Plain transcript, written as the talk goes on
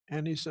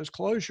And he says,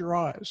 close your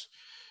eyes.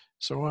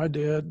 So I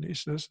did. And he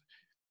says,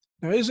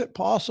 now, is it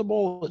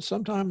possible that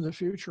sometime in the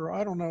future,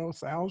 I don't know,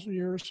 1,000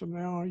 years from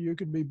now, you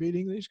could be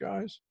beating these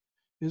guys?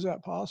 Is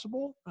that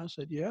possible? I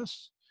said,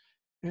 yes.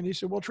 And he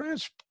said, well,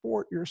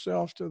 transport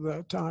yourself to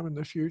the time in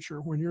the future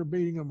when you're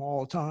beating them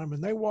all the time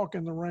and they walk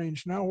in the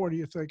range. Now, what are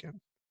you thinking?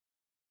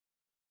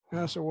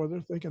 And I said, well,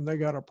 they're thinking they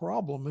got a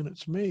problem and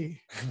it's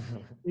me.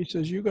 He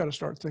says, you got to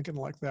start thinking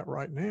like that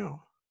right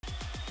now.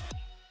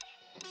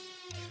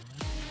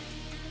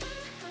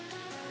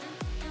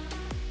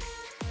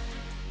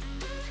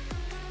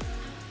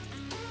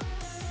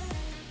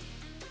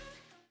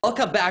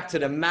 Welcome back to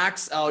the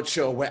Max Out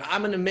Show, where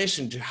I'm on a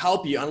mission to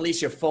help you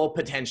unleash your full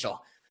potential.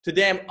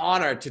 Today, I'm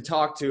honored to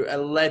talk to a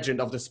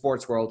legend of the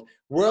sports world,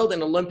 world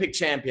and Olympic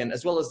champion,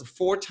 as well as the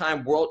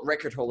 4-time world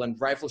record holder in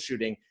rifle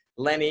shooting,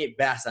 Lenny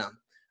Bassam.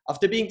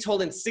 After being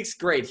told in 6th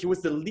grade he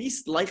was the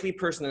least likely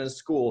person in his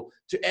school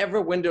to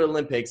ever win the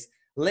Olympics,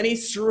 Lenny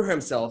threw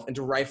himself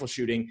into rifle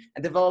shooting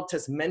and developed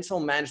his mental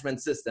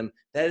management system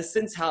that has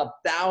since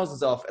helped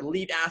thousands of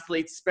elite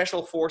athletes,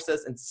 special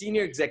forces, and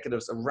senior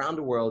executives around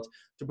the world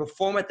to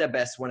perform at their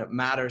best when it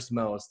matters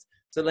most.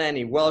 So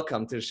Lenny,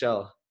 welcome to the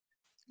show.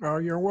 Oh,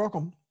 you're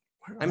welcome.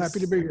 I'm happy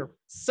to be here.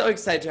 So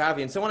excited to have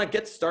you. And so I want to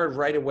get started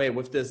right away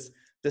with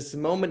this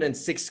moment in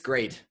 6th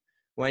grade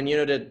when, you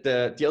know,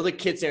 the other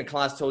kids in your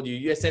class told you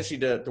you're essentially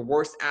the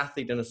worst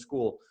athlete in the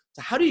school.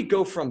 So how do you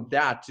go from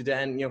that to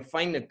then, you know,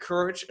 find the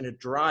courage and the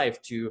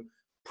drive to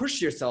push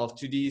yourself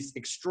to these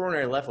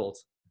extraordinary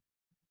levels?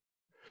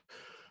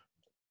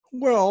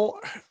 Well,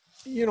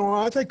 you know,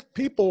 I think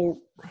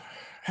people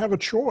have a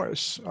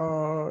choice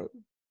to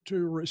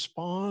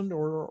respond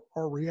or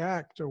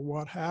react to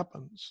what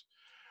happens.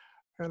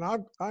 And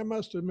I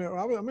must admit,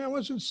 I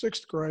was in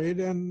 6th grade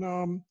and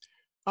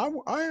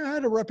I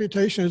had a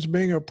reputation as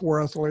being a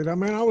poor athlete. I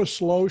mean, I was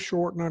slow,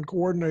 short, and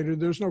uncoordinated.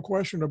 There's no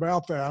question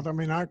about that. I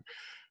mean, I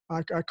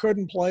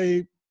couldn't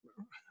play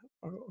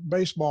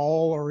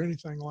baseball or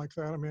anything like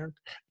that. I mean, I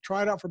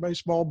tried out for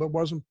baseball, but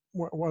wasn't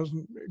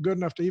good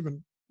enough to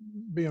even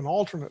be an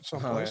alternate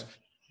someplace. Oh,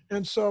 yeah.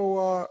 And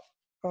so,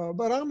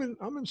 but I'm in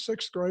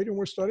 6th grade, and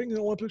we're studying the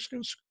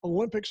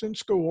Olympics in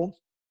school.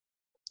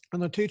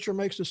 And the teacher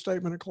makes a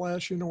statement in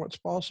class, you know, it's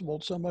possible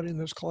somebody in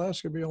this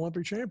class could be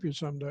Olympic champion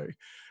someday.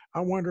 I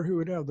wonder who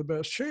would have the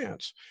best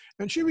chance.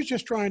 And she was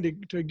just trying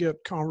to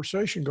get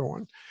conversation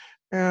going.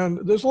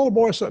 And this little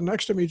boy sitting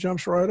next to me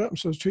jumps right up and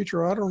says,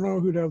 teacher, I don't know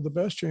who'd have the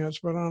best chance,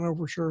 but I know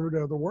for sure who'd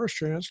have the worst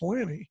chance,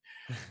 Lenny.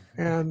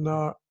 And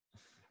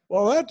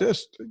well, I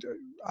just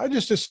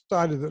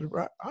decided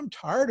that I'm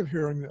tired of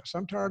hearing this.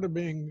 I'm tired of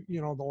being,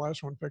 you know, the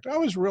last one picked. I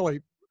was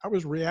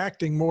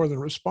reacting more than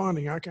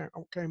responding. I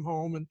came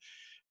home and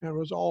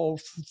was all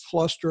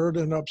flustered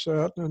and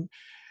upset. And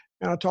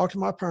I talked to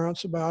my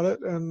parents about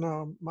it.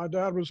 And my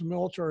dad was a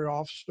military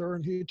officer,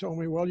 and he told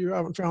me, well, you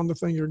haven't found the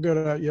thing you're good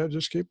at yet.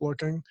 Just keep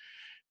looking.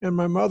 And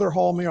my mother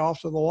hauled me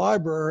off to the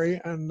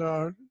library and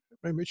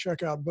made me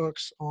check out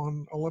books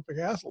on Olympic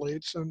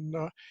athletes. And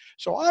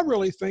so I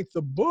really think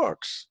the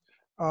books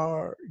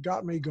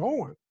got me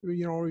going.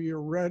 You know, you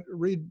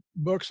read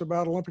books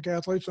about Olympic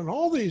athletes, and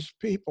all these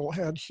people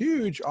had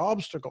huge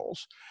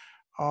obstacles.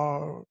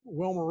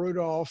 Wilma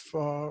Rudolph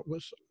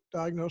was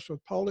diagnosed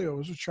with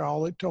polio as a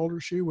child. They told her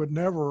she would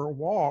never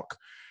walk,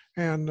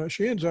 and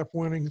she ends up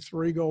winning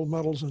 3 gold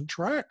medals in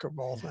track, of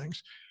all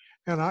things.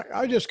 And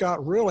I just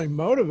got really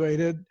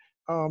motivated.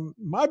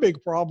 My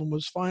big problem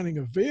was finding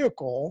a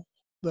vehicle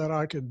that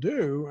I could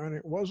do, and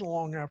it wasn't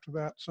long after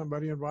that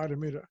somebody invited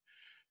me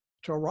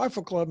to a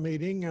rifle club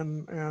meeting,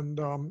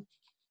 and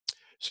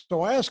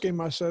so I asked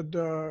him. I said,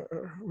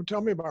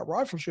 "Tell me about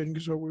rifle shooting,"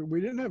 because we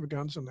didn't have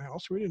guns in the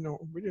house. We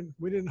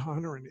didn't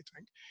hunt or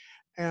anything.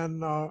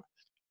 And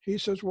he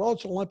says, "Well,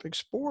 it's an Olympic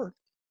sport."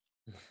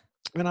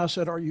 And I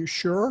said, "Are you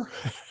sure?"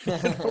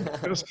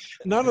 Because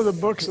none of the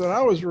books that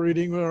I was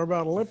reading were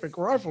about Olympic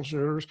rifle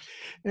shooters.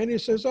 And he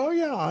says, "Oh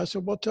yeah." I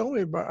said, "Well, tell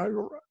me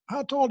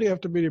how tall do you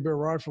have to be a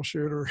rifle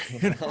shooter?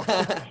 You know,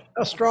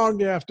 how strong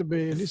do you have to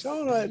be?" And he said,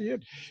 "Oh, no, you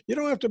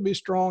don't have to be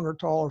strong or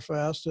tall or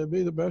fast to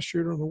be the best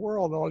shooter in the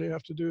world. All you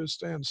have to do is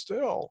stand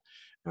still."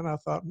 And I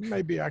thought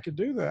maybe I could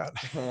do that.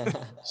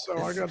 So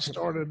I got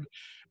started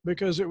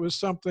because it was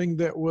something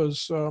that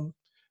was a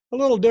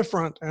little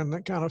different, and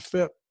that kind of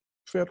fit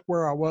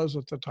where I was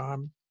at the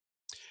time.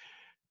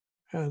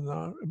 And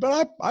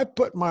but I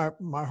put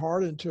my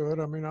heart into it.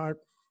 I mean,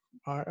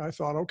 I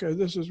thought, okay,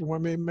 this is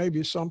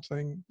maybe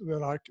something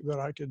that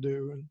I could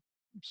do, and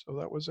so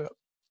that was it.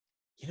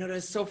 You know,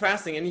 that's so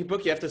fascinating. In your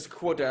book, you have this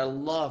quote that I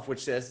love,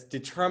 which says,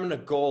 "Determine a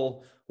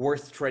goal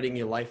worth trading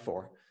your life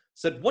for."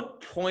 So at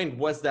what point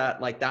was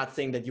that, like, that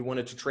thing that you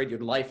wanted to trade your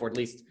life, or at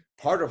least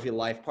part of your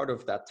life, part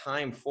of that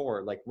time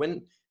for? Like,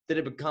 when did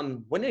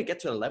it get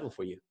to a level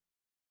for you?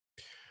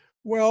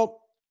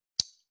 Well,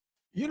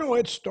 you know,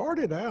 it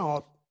started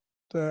out,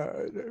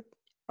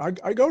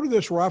 I go to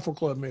this rifle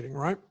club meeting,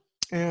 right?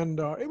 And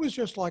it was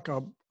just like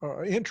a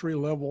entry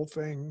level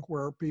thing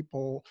where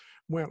people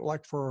went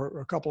like for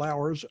a couple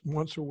hours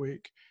once a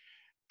week.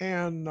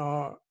 And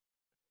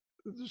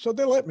so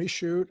they let me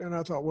shoot, and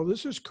I thought, well,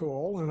 this is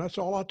cool. And that's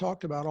all I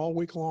talked about all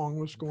week long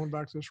was going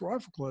back to this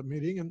rifle club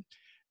meeting.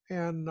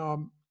 And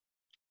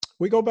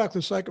we go back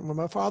the second when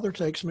my father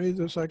takes me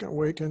the second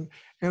week, and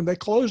they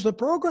close the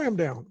program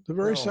down the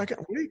very No.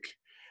 second week.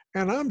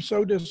 And I'm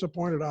so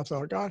disappointed. I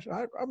thought, gosh,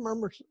 I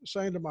remember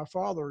saying to my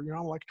father,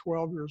 I'm like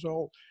 12 years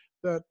old,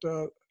 that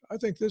I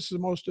think this is the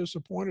most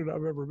disappointed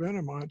I've ever been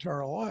in my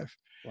entire life.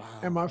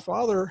 And Wow. my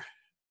father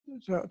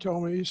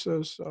told me, he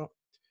said,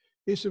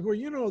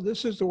 well,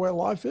 this is the way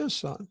life is,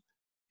 son.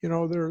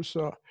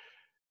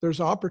 There's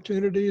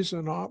opportunities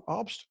and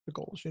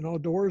obstacles.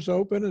 Doors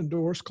open and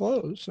doors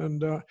close,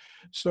 and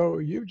so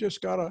you've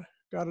just got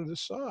to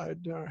decide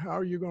how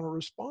are you going to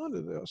respond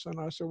to this. And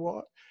I said,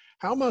 well,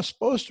 how am I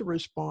supposed to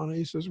respond? And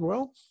he says,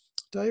 well,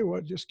 tell you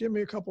what, just give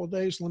me a couple of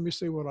days. Let me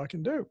see what I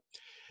can do.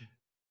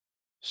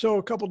 So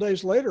a couple of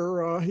days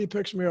later, he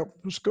picks me up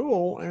from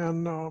school,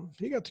 and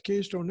he got the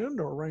keys to an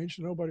indoor range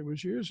that nobody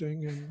was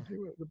using, and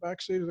the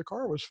back seat of the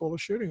car was full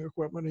of shooting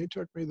equipment. He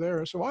took me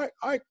there. So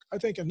I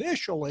think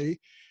initially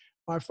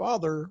my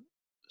father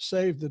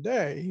saved the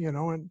day,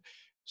 and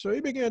so he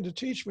began to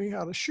teach me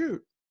how to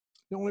shoot.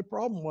 The only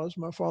problem was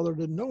my father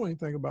didn't know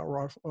anything about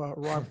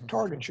rifle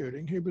target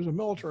shooting. He was a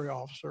military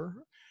officer,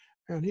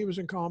 and he was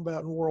in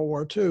combat in World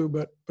War II,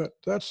 but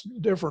that's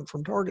different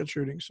from target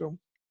shooting. So,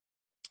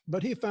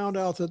 but he found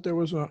out that there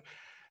was a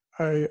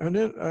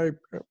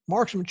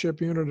marksmanship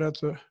unit at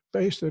the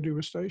base that he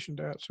was stationed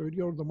at. So he'd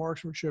go to the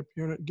marksmanship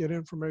unit, get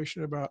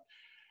information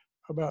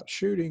about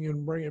shooting,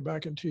 and bring it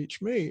back and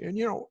teach me. And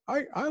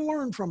I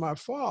learned from my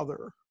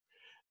father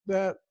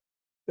that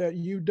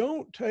you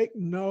don't take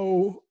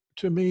no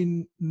to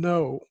mean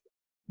no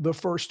the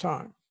first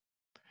time.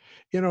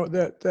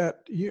 That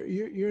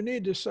you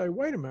need to say,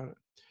 wait a minute,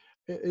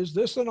 is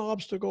this an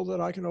obstacle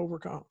that I can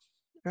overcome?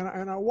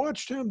 And I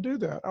watched him do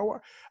that.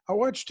 I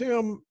watched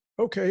him.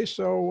 Okay,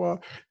 so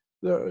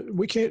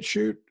we can't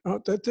shoot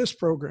at this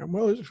program.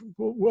 Well,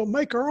 we'll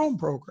make our own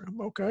program,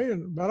 okay?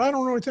 But I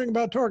don't know anything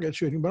about target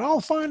shooting, but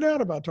I'll find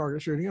out about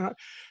target shooting.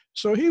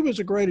 So he was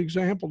a great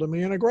example to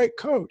me and a great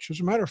coach.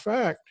 As a matter of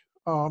fact,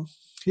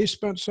 he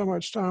spent so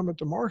much time at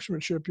the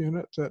marksmanship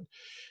unit that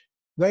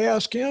they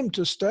asked him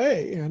to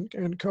stay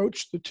and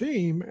coach the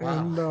team. Wow.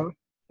 And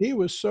he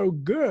was so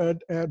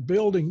good at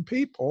building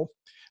people.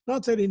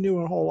 Not that he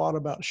knew a whole lot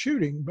about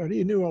shooting, but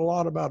he knew a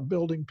lot about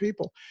building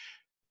people,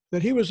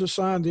 that he was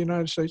assigned the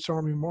United States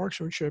Army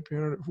Marksmanship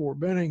Unit at Fort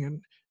Benning.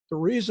 And the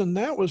reason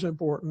that was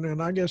important,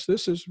 and I guess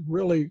this is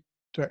really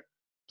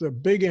the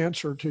big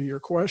answer to your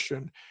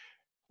question,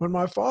 when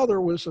my father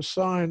was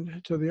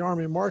assigned to the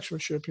Army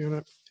Marksmanship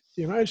Unit,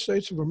 the United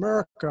States of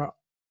America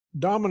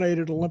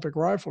dominated Olympic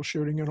rifle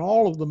shooting, and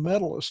all of the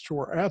medalists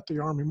were at the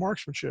Army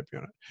Marksmanship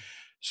Unit.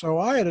 So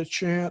I had a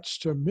chance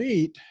to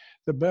meet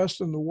the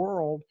best in the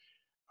world,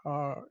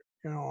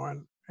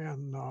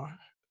 and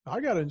I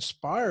got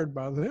inspired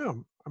by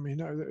them. I mean,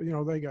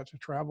 they got to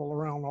travel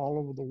around all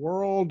over the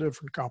world,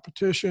 different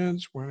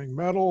competitions, winning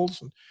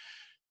medals,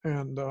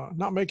 and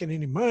not making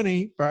any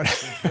money, but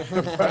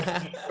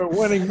but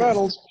winning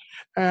medals.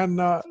 And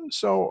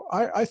so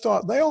I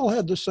thought they all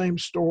had the same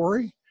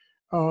story.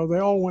 They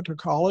all went to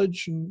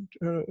college and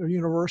a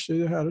university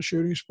that had a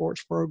shooting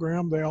sports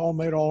program. They all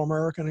made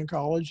All-American in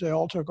college. They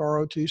all took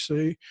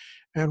ROTC.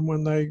 And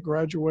when they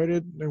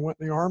graduated, they went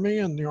in the Army,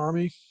 and the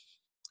Army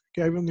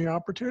gave them the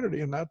opportunity.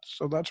 And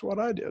that's what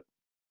I did.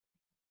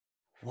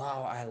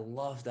 Wow, I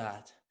love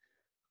that.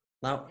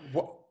 Now,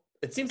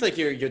 it seems like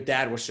your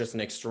dad was just an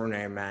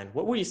extraordinary man.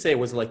 What would you say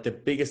was like the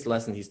biggest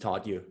lesson he's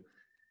taught you?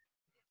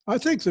 I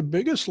think the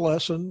biggest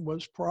lesson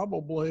was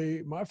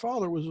probably my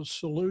father was a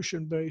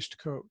solution-based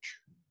coach,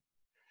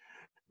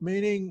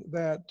 meaning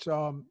that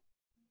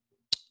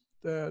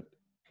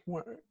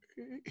when,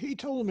 he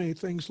told me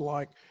things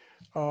like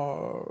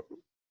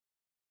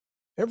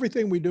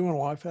everything we do in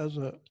life has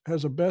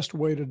a best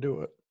way to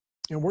do it,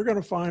 and we're going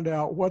to find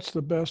out what's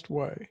the best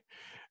way.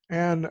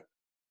 And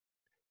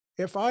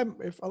if I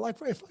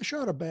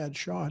shot a bad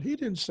shot, he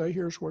didn't say,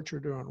 here's what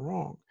you're doing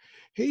wrong.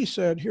 He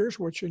said, here's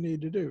what you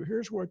need to do.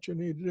 Here's what you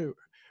need to do.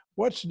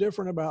 What's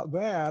different about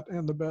that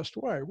and the best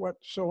way?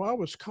 So I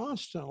was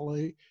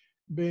constantly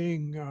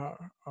being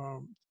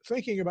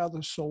thinking about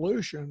the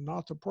solution,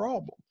 not the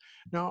problem.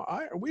 Now,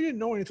 we didn't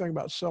know anything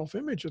about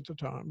self-image at the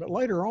time, but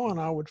later on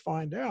I would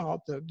find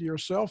out that your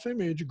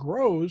self-image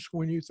grows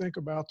when you think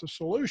about the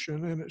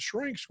solution, and it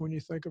shrinks when you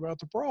think about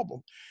the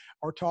problem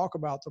or talk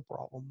about the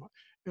problem.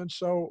 And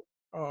so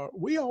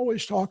we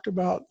always talked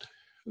about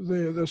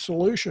the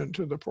solution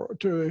to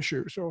the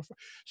issue.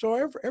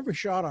 So every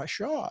shot I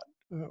shot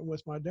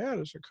with my dad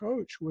as a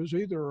coach was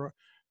either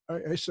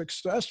a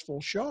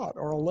successful shot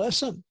or a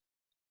lesson.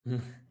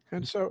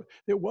 And so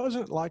it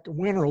wasn't like a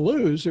win or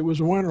lose, it was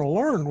a win or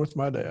learn with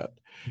my dad.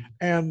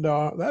 And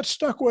that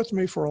stuck with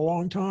me for a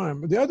long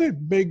time. The other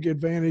big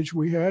advantage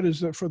we had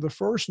is that for the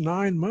first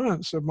 9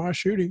 months of my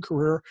shooting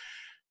career,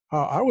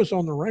 I was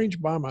on the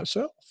range by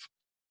myself.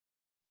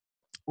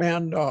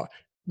 And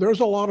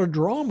there's a lot of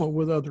drama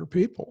with other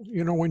people.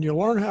 You know, when you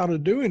learn how to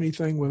do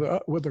anything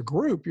with a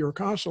group, you're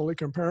constantly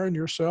comparing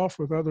yourself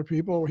with other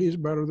people. He's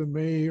better than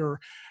me, or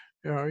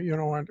you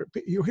know, and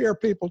you hear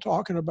people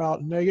talking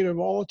about negative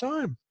all the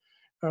time.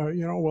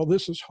 You know, well,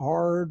 this is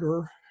hard,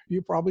 or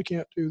you probably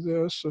can't do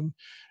this, and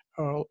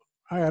uh,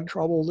 I had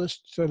trouble this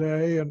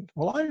today, and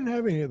well, I didn't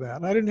have any of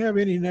that. I didn't have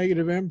any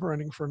negative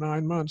imprinting for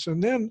 9 months,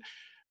 and then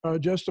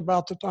just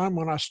about the time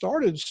when I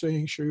started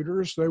seeing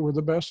shooters, they were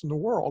the best in the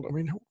world. I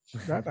mean,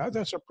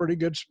 that's a pretty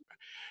good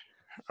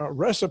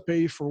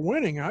recipe for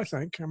winning, I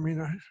think. I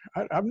mean,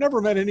 I've never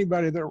met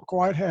anybody that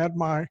quite had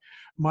my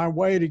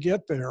way to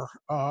get there.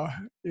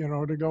 You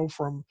know, to go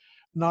from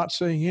not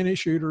seeing any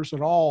shooters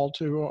at all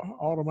to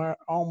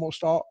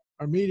almost all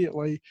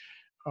immediately.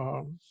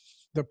 Um,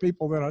 the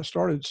people that I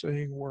started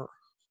seeing were.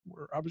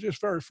 I was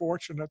just very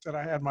fortunate that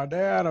I had my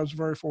dad. I was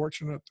very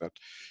fortunate that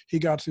he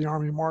got to the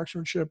Army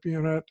Marksmanship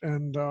Unit,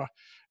 and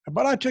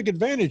but I took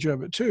advantage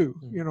of it too.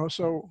 You know,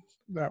 so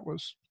it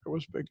was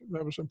big.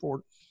 That was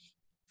important.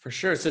 For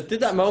sure. So did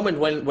that moment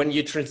when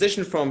you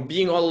transitioned from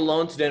being all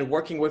alone to then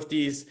working with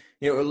these,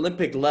 you know,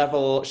 Olympic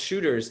level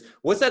shooters,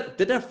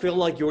 did that feel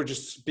like you were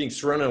just being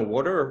surrounded in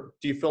water? Or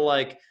do you feel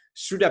like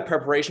through that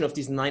preparation of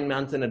these 9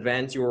 months in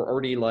advance, you were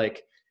already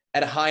like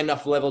at a high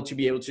enough level to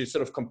be able to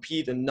sort of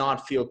compete and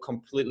not feel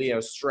completely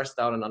stressed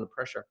out and under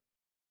pressure?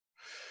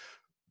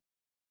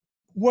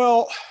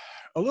 Well,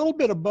 a little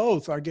bit of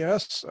both, I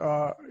guess.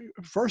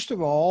 First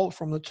of all,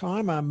 from the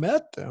time I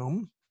met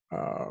them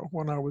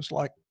when I was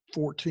like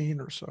 14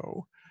 or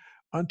so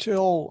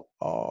until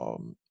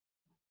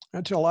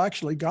until I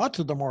actually got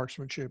to the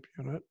marksmanship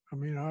unit. I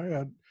mean,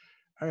 I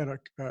had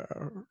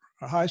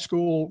a high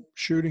school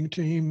shooting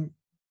team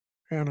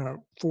and a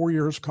 4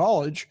 years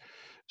college,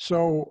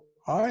 so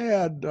I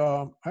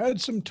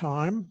had some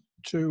time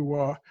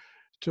to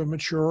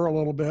mature a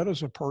little bit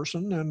as a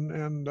person,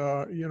 and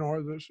you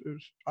know,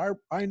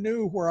 I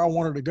knew where I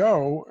wanted to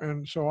go,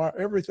 and so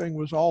everything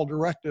was all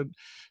directed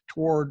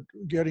toward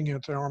getting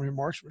into the Army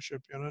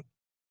Marksmanship Unit,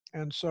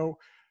 and so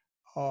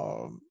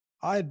um,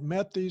 I had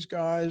met these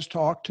guys,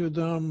 talked to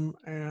them,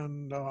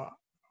 and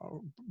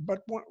but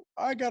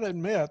I got to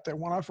admit that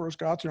when I first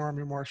got to the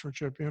Army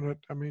Marksmanship Unit,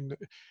 I mean,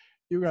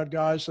 you got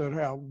guys that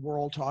have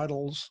world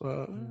titles,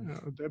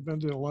 they've been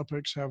to the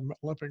Olympics, have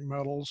Olympic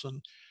medals,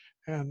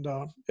 and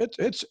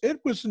it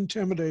was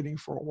intimidating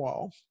for a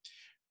while.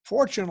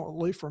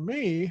 Fortunately for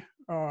me,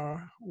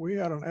 we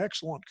had an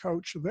excellent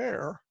coach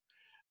there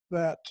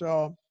that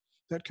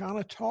that kind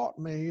of taught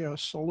me a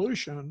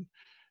solution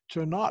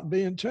to not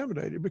be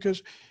intimidated,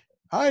 because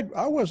I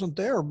wasn't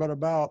there but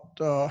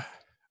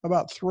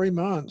about 3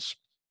 months,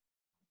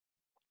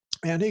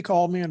 and he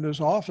called me into his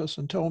office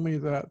and told me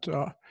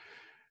that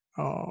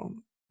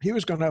he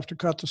was going to have to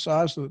cut the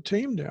size of the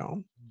team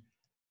down,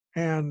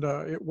 and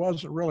it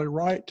wasn't really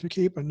right to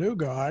keep a new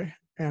guy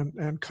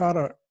and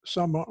cut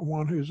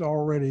someone who's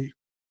already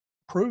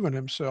proven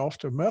himself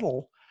to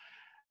medal,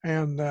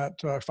 and that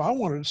if I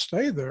wanted to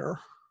stay there,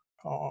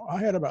 I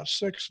had about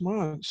 6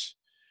 months,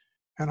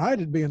 and I had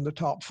to be in the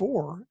top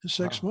four in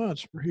six Wow.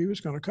 months, or he was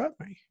going to cut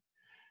me.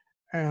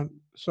 And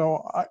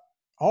so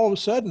all of a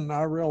sudden,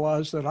 I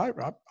realized that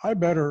I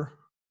better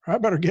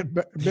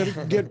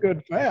get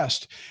good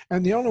fast.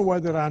 And the only way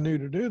that I knew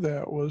to do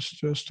that was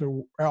just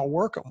to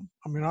outwork them.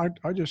 I mean,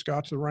 I just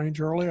got to the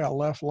range early. I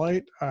left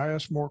late. I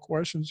asked more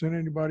questions than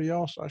anybody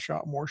else. I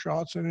shot more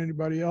shots than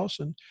anybody else.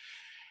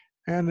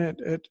 And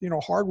it you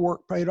know, hard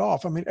work paid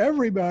off. I mean,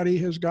 everybody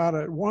has got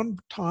at one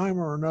time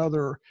or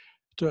another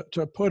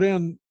to put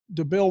in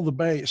to build the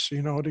base,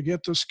 you know, to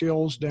get the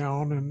skills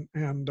down.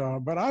 And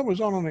but I was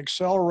on an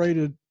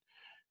accelerated,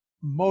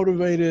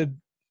 motivated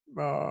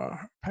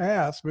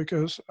path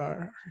because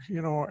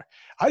you know,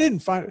 I didn't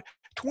find it.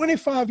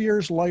 25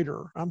 years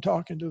later, I'm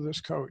talking to this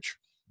coach,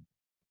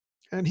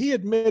 and he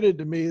admitted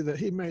to me that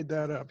he made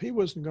that up. He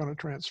wasn't going to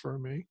transfer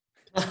me.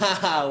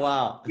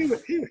 Wow. Yeah,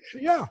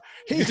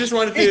 You he just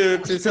wanted he to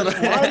was sort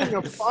just lighting a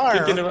of thinking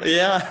fire. about,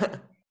 yeah.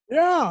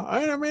 Yeah,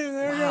 I mean,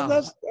 there you go.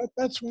 Wow.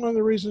 That's one of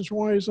the reasons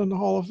why he's in the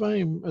Hall of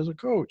Fame as a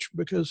coach,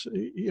 because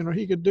you know,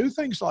 he could do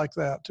things like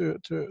that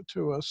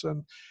to us,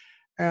 and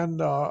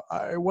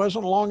it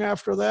wasn't long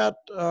after that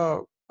uh,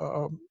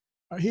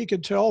 he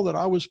could tell that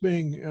I was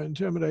being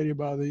intimidated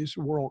by these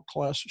world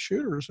class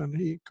shooters, and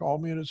he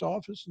called me in his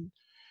office,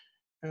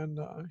 and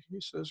he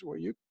says, "Well,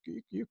 you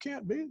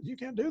can't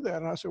do that."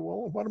 And I said,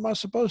 "Well, what am I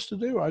supposed to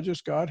do? I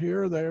just got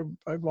here.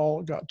 They've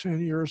all got 10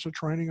 years of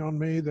training on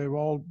me. They've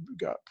all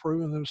got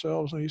proven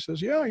themselves." And he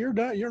says, "Yeah, you're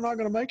done. You're not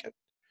going to make it.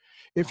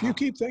 If you Wow.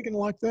 keep thinking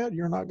like that,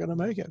 you're not going to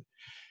make it."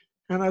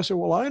 And I said,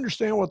 "Well, I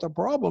understand what the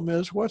problem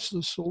is. What's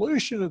the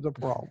solution to the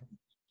problem?"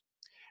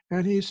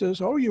 And he says,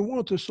 "Oh, you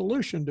want the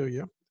solution, do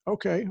you?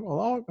 Okay,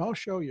 well, I'll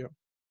show you."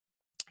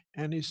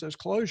 And he says,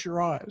 "Close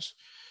your eyes."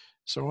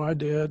 So I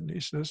did. And he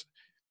says,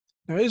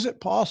 "Now, is it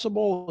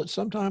possible that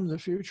sometime in the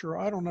future,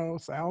 I don't know,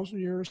 1,000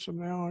 years from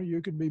now,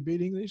 you could be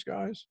beating these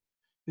guys?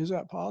 Is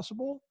that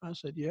possible?" I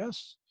said,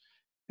 "Yes."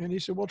 And he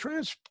said, well,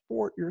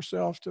 transport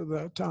yourself to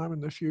that time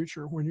in the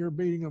future when you're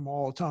beating them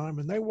all the time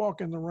and they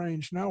walk in the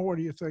range. Now, what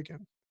are you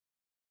thinking?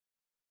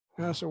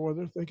 And I said, well,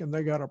 they're thinking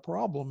they got a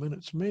problem and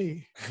it's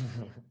me.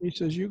 He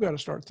says, you got to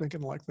start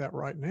thinking like that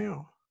right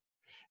now.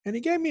 And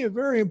he gave me a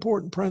very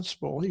important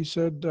principle. He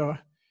said,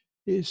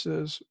 he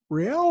says,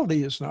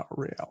 reality is not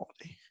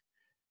reality.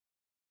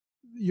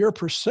 Your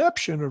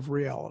perception of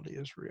reality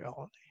is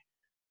reality.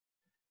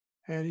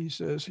 And he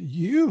says,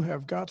 you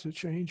have got to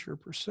change your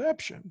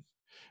perception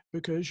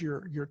because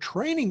your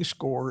training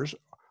scores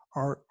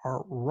are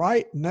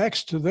right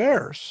next to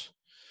theirs.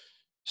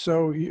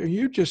 So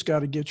you just got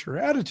to get your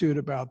attitude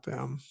about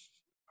them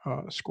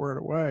squared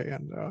away.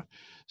 And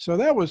so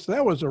that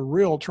was a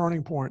real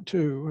turning point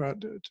too.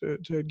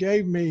 It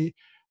gave me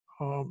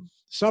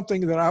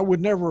something that I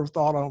would never have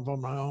thought of on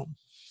my own.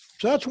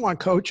 So that's why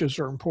coaches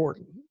are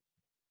important.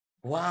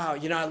 Wow,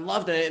 I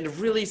love that. And it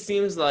really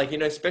seems like,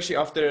 especially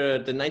after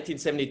the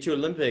 1972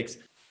 Olympics,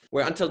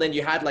 where until then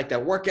you had like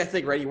that work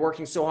ethic, right? You're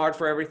working so hard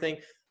for everything.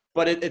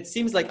 But it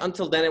seems like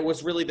until then it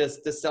was really this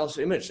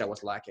self-image that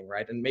was lacking,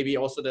 right? And maybe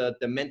also the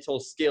mental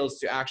skills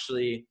to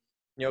actually,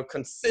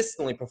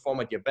 consistently perform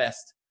at your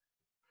best.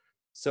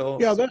 So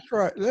yeah, that's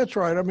right. That's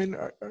right. I mean,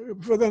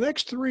 for the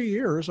next 3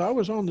 years, I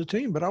was on the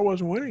team, but I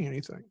wasn't winning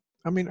anything.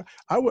 I mean,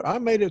 I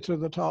made it to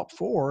the top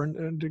four,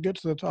 and to get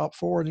to the top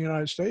four in the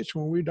United States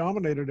when we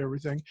dominated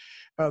everything,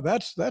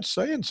 that's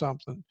saying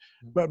something.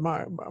 But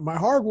my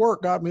hard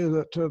work got me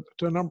to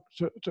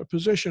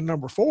position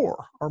number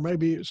four, or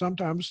maybe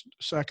sometimes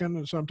second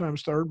and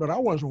sometimes third. But I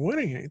wasn't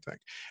winning anything,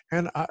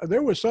 and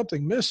there was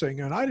something missing,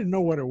 and I didn't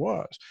know what it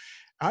was.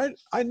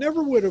 I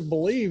never would have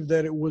believed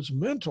that it was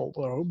mental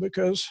though,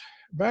 because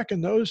back in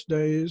those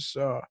days,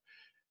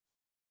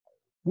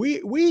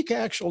 we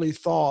actually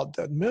thought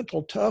that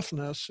mental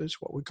toughness is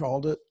what we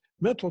called it.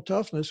 Mental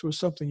toughness was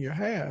something you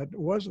had. It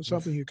wasn't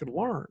something you could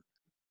learn.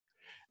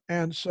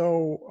 And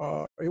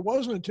so it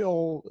wasn't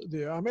until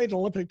I made an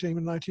Olympic team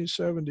in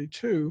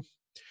 1972,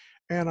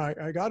 and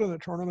I got in the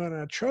tournament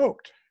and I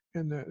choked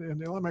in the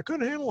Olympic. I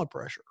couldn't handle the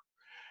pressure,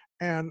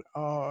 and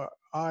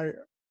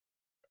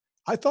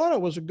I thought I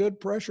was a good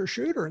pressure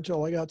shooter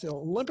until I got the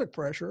Olympic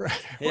pressure.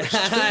 yeah,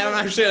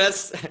 I'm sure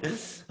that's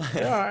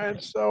yeah,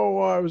 and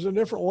so it was a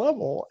different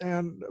level.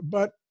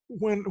 But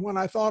when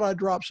I thought I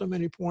dropped so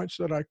many points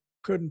that I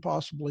couldn't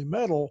possibly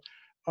medal,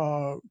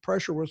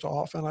 pressure was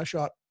off, and I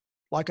shot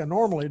like I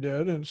normally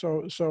did, and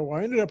so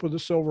I ended up with a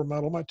silver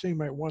medal. My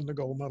teammate won the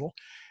gold medal,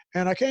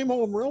 and I came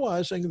home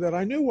realizing that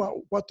I knew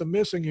what the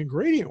missing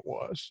ingredient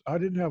was. I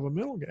didn't have a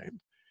mental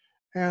game.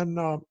 And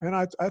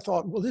I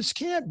thought, well, this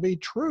can't be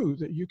true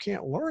that you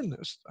can't learn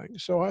this thing.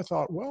 So I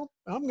thought, well,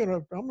 I'm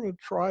gonna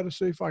try to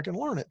see if I can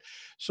learn it.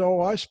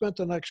 So I spent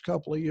the next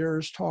couple of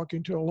years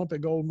talking to Olympic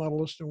gold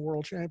medalists and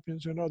world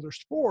champions in other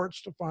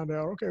sports to find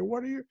out, okay,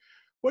 what do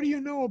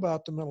you know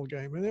about the mental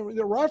game? And then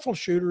the rifle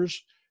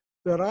shooters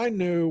that I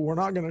knew were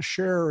not going to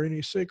share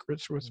any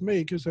secrets with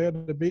me because they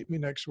had to beat me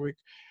next week.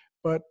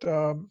 But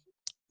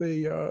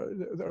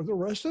the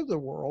rest of the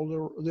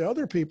world, the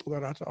other people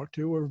that I talked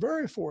to were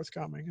very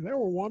forthcoming, and they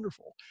were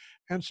wonderful.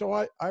 And so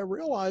I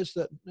realized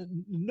that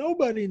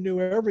nobody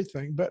knew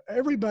everything, but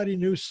everybody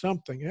knew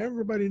something.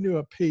 Everybody knew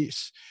a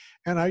piece.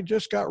 And I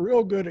just got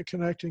real good at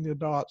connecting the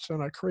dots,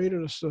 and I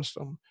created a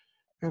system.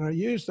 And I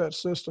used that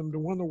system to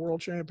win the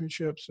world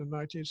championships in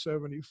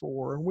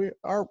 1974. And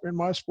in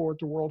my sport,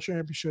 the world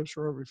championships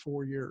are every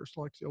 4 years,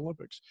 like the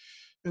Olympics.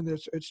 And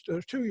it's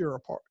 2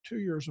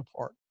 years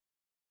apart.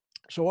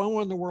 So I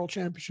won the world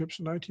championships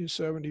in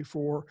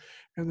 1974,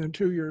 and then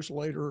 2 years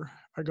later,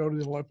 I go to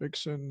the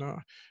Olympics, and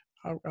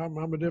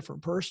I'm a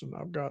different person.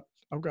 I've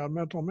got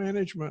mental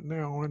management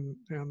now, and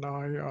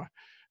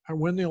I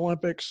win the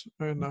Olympics,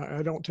 and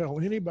I don't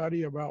tell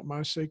anybody about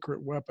my secret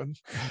weapon,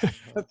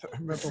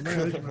 mental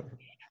management.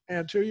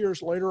 And 2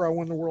 years later, I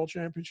won the world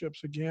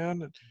championships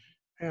again,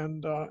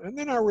 and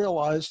then I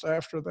realized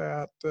after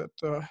that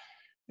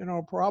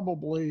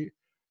probably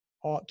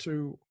ought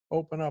to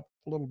open up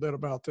a little bit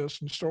about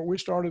this. And so we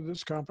started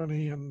this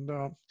company, and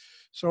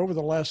so over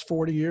the last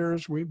 40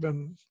 years, we've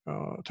been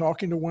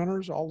talking to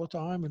winners all the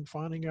time and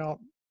finding out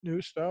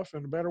new stuff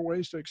and better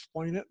ways to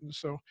explain it. And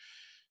so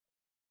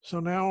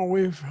now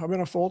I've been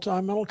a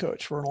full-time mental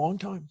coach for a long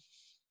time.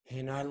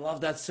 I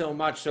love that so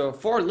much. So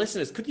for our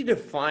listeners, could you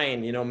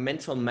define,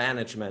 mental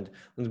management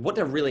and what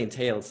that really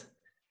entails?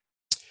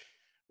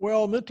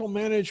 Well, mental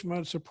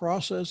management is a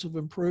process of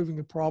improving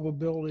the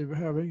probability of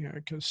having a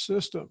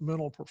consistent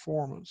mental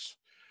performance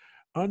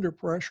under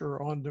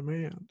pressure on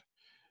demand.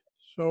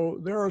 So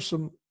there are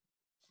some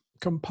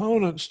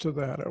components to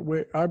that.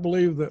 I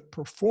believe that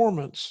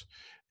performance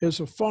is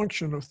a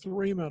function of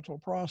 3 mental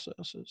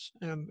processes.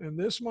 And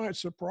this might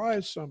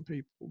surprise some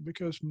people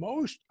because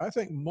I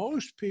think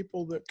most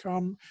people that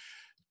come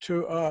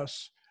to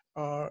us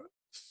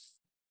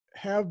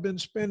have been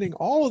spending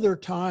all of their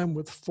time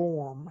with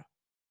form,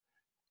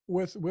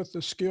 with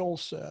the skill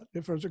set.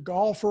 If there's a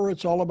golfer,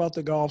 it's all about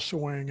the golf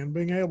swing and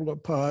being able to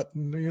putt,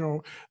 and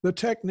the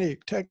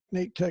technique,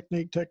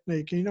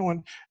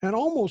 and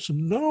almost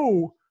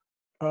no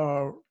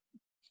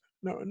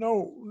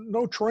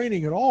no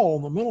training at all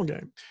in the mental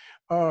game.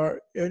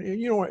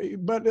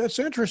 But that's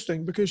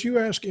interesting because you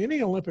ask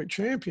any Olympic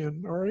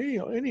champion or any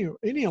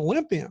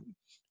Olympian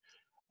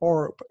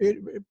or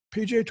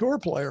PGA Tour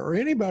player or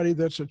anybody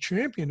that's a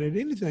champion at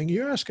anything,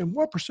 you ask them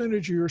what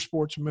percentage of your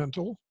sport's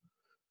mental,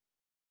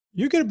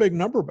 you get a big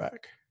number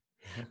back.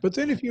 But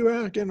then if you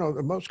ask,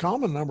 the most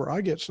common number I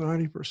get is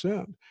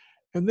 90%.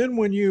 And then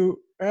when you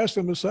ask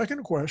them the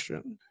second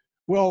question,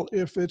 well,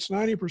 if it's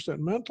 90%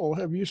 mental,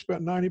 have you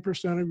spent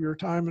 90% of your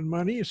time and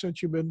money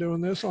since you've been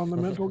doing this on the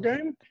mental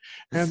game?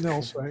 And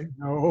they'll say,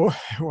 no.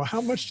 Well,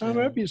 how much time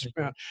have you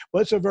spent?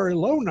 Well, it's a very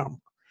low number.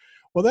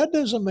 Well, that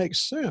doesn't make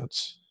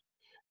sense.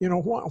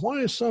 Why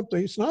is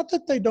something, it's not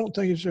that they don't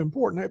think it's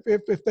important.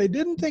 If they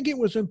didn't think it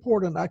was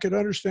important, I could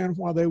understand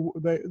why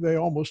they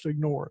almost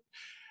ignore it.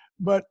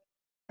 But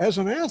as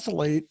an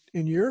athlete,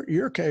 in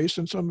your case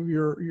and some of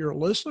your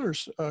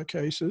listeners'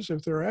 cases,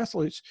 if they're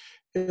athletes,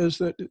 is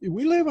that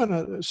we live in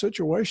a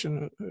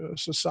situation, a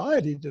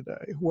society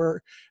today,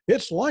 where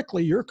it's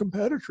likely your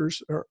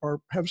competitors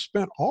have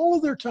spent all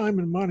of their time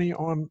and money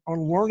on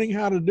learning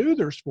how to do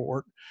their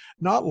sport,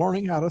 not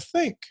learning how to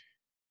think.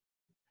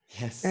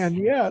 Yes. And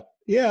yet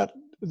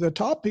the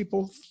top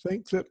people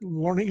think that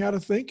learning how to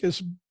think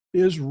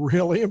is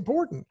really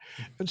important.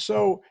 And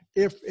so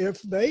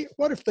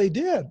what if they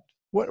did?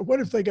 What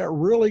if they got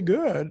really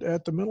good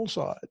at the mental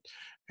side?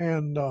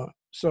 And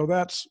so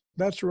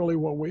that's really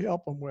what we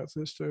help them with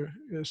is to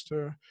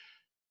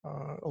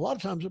a lot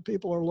of times the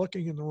people are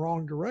looking in the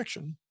wrong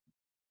direction.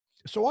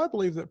 So I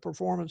believe that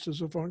performance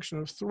is a function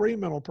of three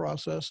mental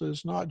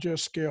processes, not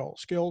just skill.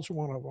 Skill's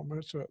one of them.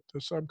 It's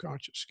the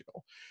subconscious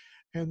skill.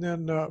 And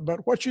then,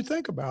 but what you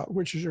think about,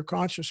 which is your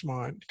conscious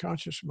mind,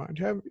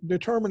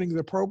 determining the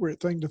appropriate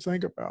thing to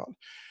think about.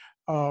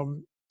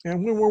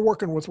 And when we're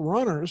working with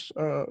runners,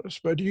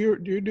 but do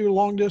you do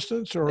long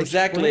distance or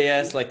Exactly, sprint?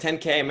 yes, like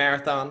 10K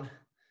marathon.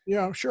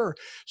 Yeah, sure.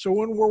 So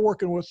when we're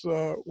working with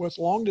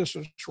long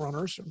distance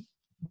runners,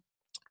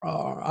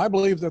 I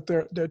believe that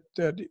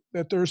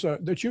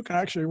that you can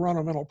actually run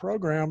a mental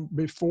program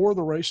before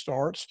the race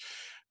starts.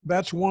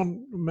 That's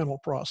one mental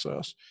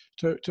process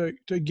to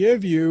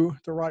give you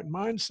the right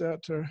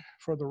mindset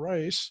for the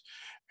race.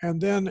 And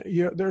then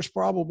there's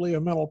probably a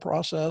mental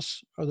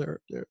process, or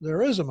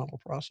there is a mental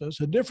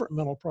process, a different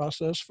mental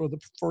process for the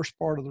first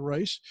part of the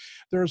race.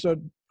 There's a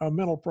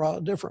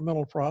different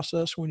mental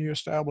process when you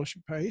establish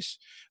a pace.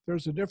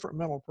 There's a different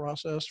mental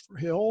process for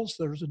hills.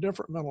 There's a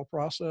different mental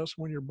process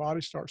when your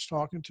body starts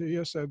talking to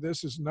you, say,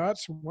 this is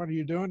nuts, what are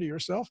you doing to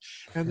yourself?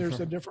 And there's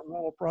a different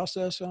mental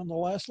process on the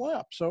last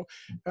lap. So,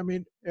 I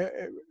mean,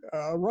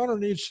 a runner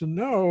needs to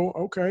know,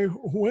 okay,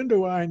 when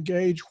do I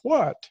engage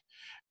what?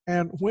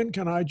 And when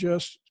can I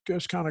just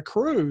kind of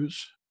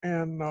cruise?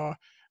 And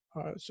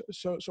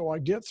so I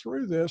get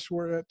through this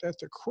where at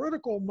the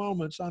critical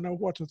moments, I know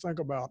what to think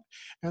about.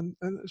 And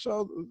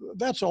so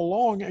that's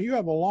you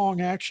have a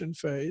long action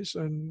phase.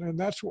 And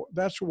that's the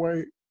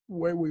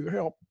way we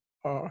help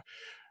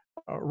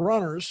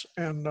runners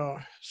and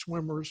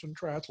swimmers and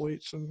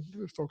triathletes and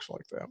folks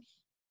like that.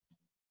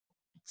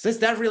 So is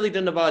that really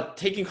then about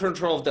taking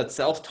control of that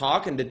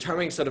self-talk and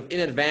determining sort of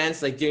in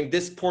advance, like during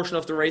this portion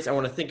of the race, I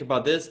want to think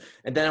about this,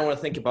 and then I want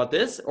to think about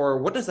this, or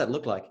what does that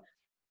look like?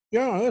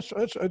 Yeah,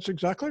 that's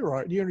exactly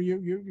right.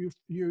 You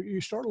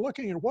start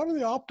looking at what are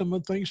the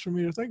optimum things for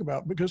me to think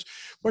about, because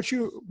what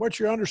you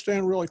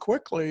understand really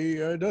quickly,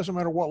 it doesn't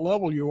matter what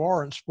level you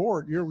are in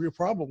sport, you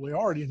probably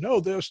already know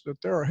this, that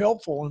there are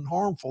helpful and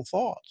harmful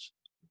thoughts.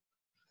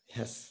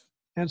 Yes.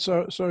 And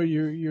so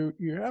you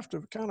have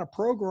to kind of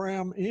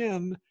program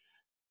in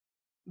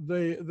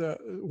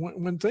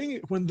when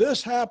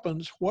this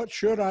happens, what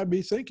should I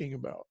be thinking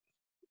about?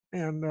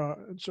 And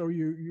so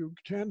you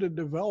tend to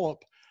develop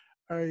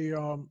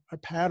a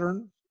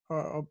pattern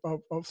of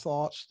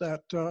thoughts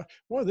that,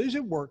 well, these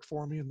have worked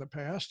for me in the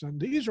past, and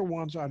these are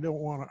ones I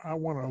want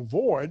to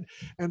avoid.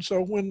 And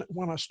so when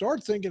I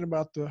start thinking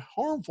about the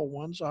harmful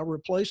ones, I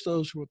replace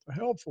those with the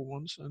helpful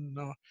ones. And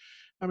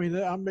I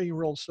mean, I'm being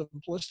real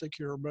simplistic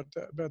here, but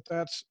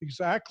that's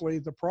exactly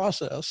the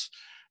process.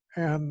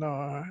 And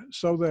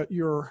so that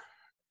your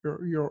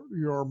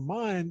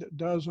mind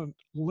doesn't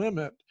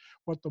limit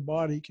what the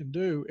body can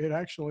do. It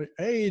actually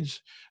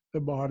aids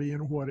the body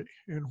in what it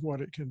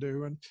can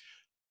do.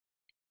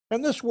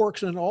 And this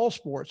works in all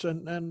sports.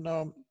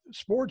 And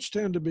sports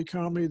tend to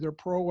become either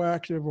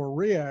proactive or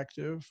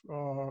reactive,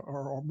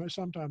 or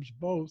sometimes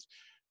both.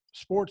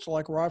 Sports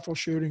like rifle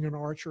shooting and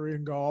archery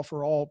and golf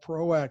are all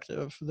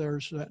proactive.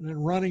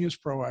 And running is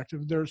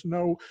proactive.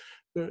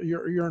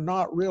 You're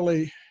not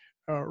really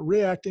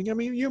reacting. I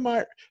mean,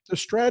 the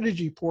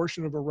strategy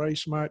portion of a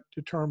race might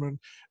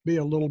be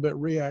a little bit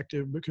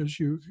reactive because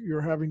you're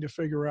having to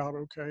figure out,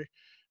 okay,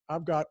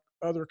 I've got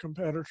other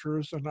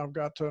competitors and I've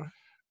got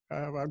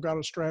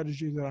a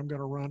strategy that I'm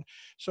going to run.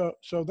 So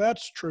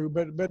that's true,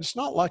 but it's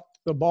not like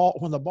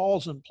when the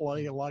ball's in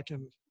play, like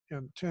in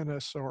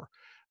tennis or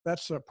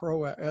that's a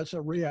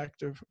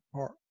reactive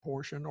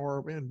portion.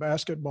 Or in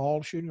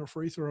basketball, shooting a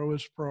free throw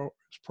is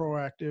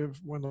proactive.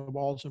 When the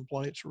ball's in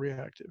play, it's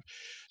reactive.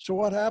 So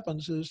what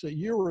happens is that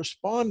you're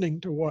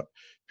responding to what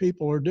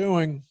people are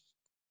doing,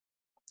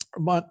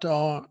 but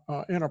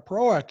in a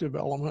proactive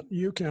element,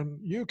 you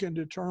can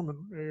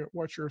determine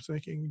what you're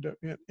thinking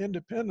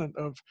independent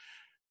of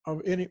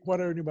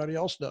what anybody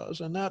else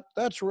does, and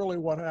that's really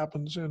what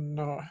happens in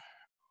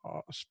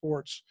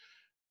sports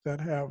that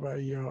have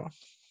a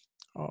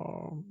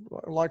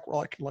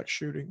like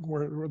shooting,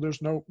 where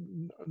there's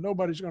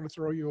nobody's going to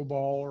throw you a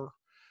ball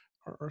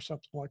or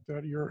something like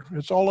that.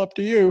 It's all up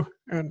to you,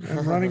 and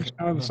running's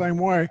kind of the same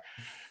way,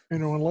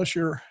 unless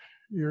you're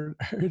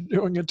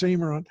doing a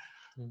team run.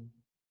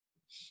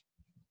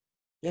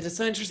 Yeah, that's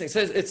so interesting. So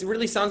it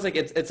really sounds like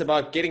it's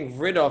about getting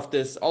rid of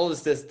this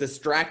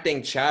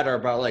distracting chatter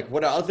about like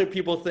what are other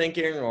people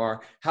thinking or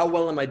how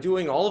well am I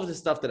doing, all of this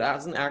stuff that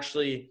doesn't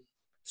actually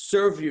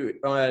serve you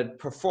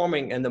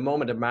performing in the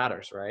moment that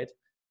matters, right?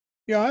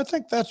 Yeah, I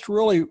think that's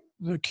really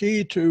the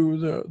key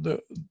to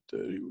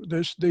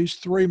these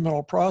three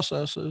mental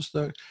processes.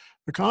 The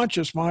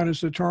conscious mind is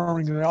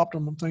determining the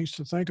optimum things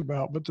to think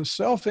about, but the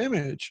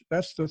self-image,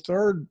 that's the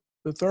third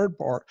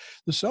part.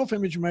 The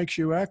self-image makes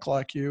you act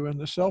like you, and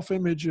the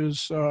self-image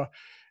is kind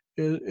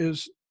of,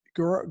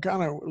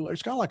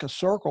 it's kind of like a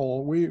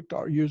circle. We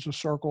use a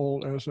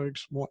circle as an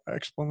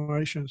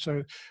explanation.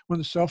 So when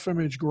the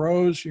self-image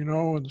grows,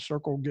 and the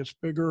circle gets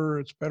bigger,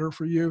 it's better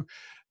for you.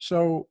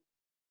 So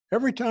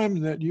every time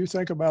that you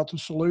think about the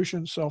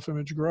solution,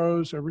 self-image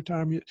grows. Every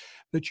time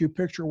that you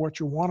picture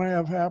what you want to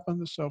have happen,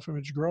 the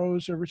self-image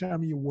grows. Every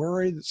time you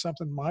worry that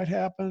something might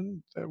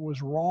happen that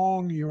was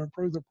wrong, you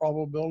improve the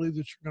probability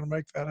that you're going to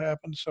make that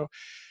happen. So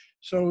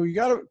you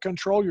got to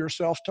control your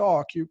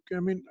self-talk.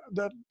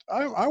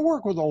 I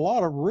work with a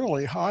lot of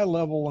really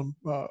high-level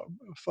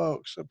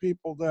folks,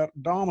 people that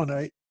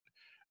dominate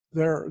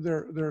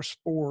their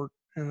sport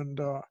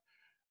and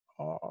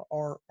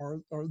are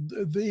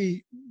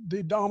the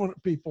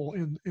dominant people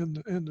in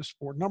the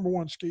sport. Number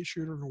one ski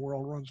shooter in the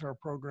world runs our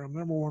program.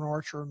 Number one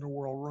archer in the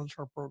world runs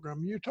our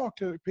program. You talk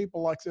to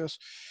people like this,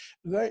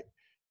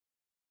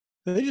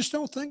 they just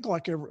don't think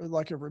like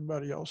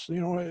everybody else.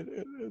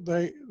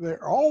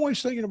 They're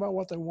always thinking about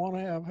what they want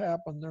to have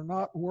happen. They're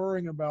not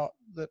worrying about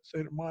that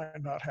it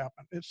might not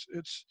happen.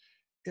 It's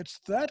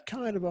that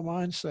kind of a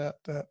mindset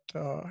that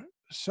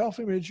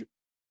self-image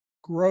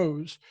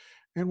grows.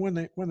 And when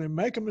they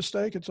make a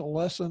mistake, it's a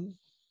lesson.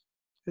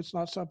 It's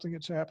not something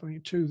that's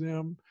happening to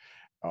them.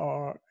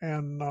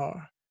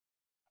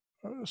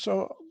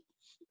 So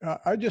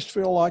I just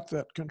feel like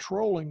that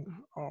controlling,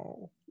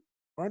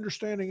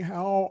 understanding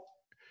how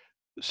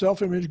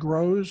self-image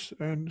grows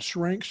and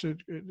shrinks.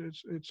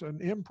 It's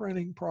an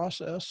imprinting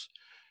process.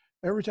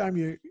 Every time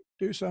you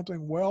do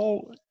something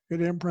well,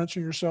 it imprints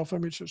in your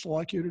self-image. It's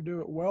like you to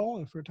do it well.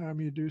 Every time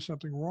you do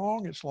something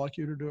wrong, it's like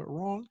you to do it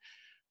wrong.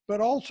 But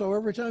also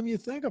every time you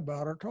think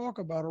about or talk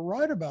about or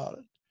write about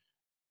it,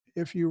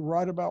 if you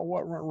write about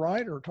what went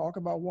right or talk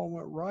about what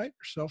went right,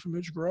 your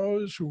self-image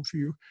grows.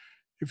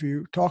 If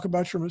you talk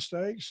about your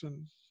mistakes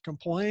and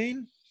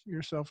complain,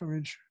 your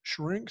self-image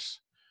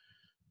shrinks.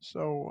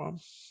 So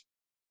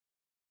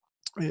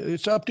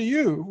it's up to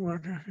you.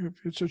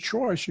 It's a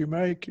choice you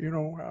make.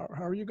 How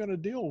are you going to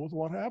deal with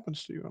what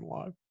happens to you in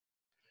life?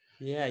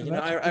 Yeah,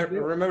 I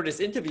remember this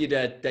interview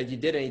that you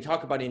did, and you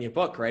talk about it in your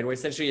book, right? Where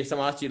essentially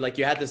someone asked you, like,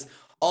 you had this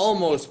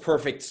almost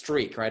perfect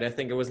streak, right? I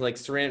think it was like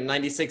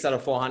 96 out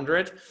of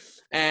 400.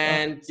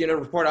 And, the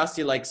reporter asked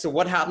you, like, so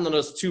what happened on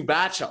those two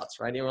bad shots,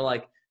 right? And you were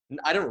like,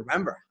 I don't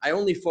remember. I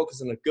only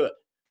focus on the good.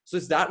 So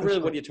is that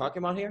really what you're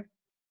talking about here?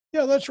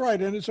 Yeah, that's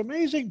right. And it's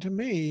amazing to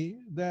me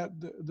that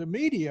the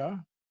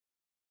media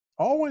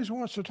always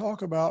wants to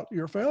talk about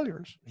your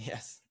failures.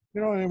 Yes.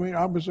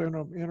 I was in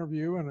an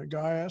interview and a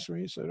guy asked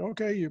me, he said,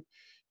 okay, you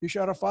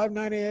shot a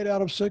 598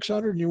 out of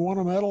 600 and you won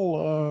a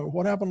medal.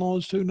 What happened to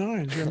those two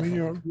nines?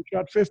 You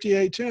shot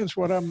 58 tenths.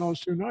 What happened to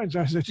those two nines?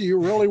 I said, do you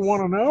really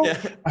want to know?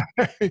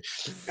 Yeah.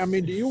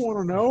 Do you want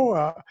to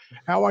know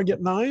how I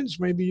get nines?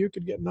 Maybe you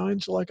could get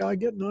nines like I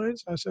get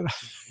nines. I said,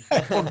 I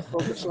don't want to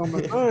focus on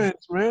the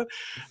nines, man.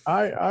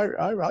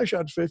 I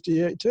shot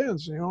 58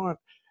 tenths,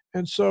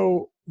 and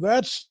so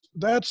that's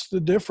the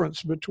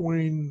difference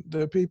between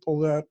the people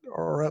that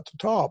are at the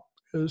top,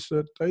 is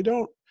that they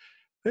don't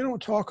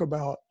talk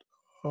about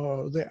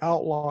the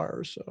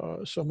outliers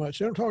so much.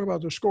 They don't talk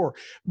about their score.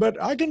 But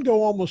I can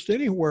go almost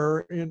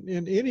anywhere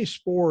in any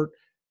sport,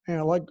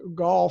 like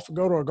golf.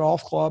 Go to a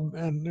golf club,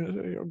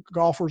 and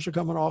golfers are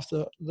coming off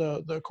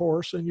the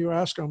course, and you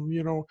ask them,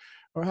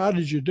 how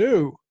did you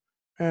do?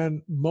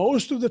 And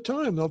most of the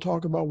time, they'll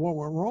talk about what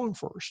went wrong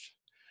first,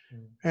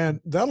 and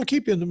that'll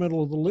keep you in the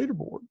middle of the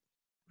leaderboard.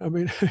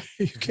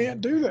 You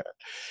can't do that.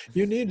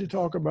 You need to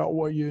talk about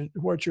what you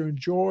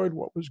enjoyed,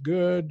 what was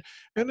good,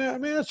 and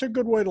that's a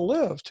good way to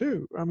live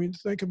too.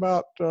 Think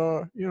about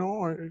you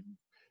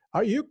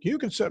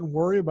can sit and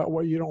worry about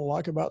what you don't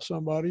like about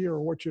somebody, or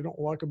what you don't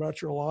like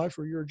about your life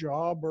or your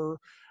job or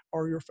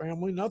your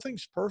family.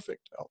 Nothing's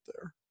perfect out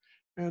there,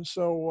 and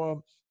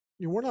so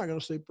we're not going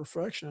to see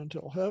perfection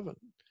until heaven.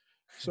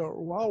 So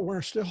while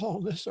we're still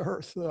on this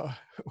earth,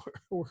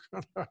 we're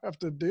going to have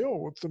to deal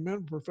with some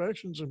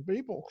imperfections in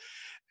people.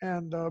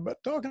 And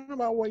but talking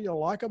about what you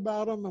like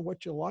about them and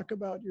what you like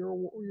about your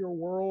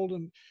world,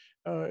 and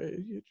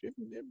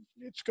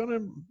it's going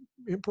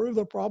to improve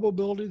the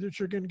probability that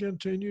you're going to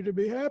continue to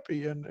be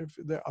happy. And if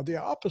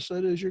the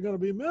opposite is you're going to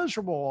be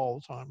miserable all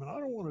the time, and I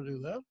don't want to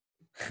do that.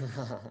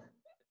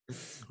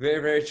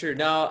 Very, very true.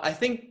 Now, I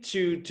think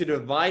to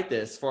divide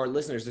this for our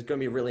listeners is going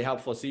to be really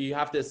helpful. So you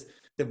have this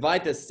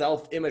divide this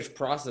self-image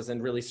process in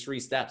really three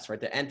steps, right?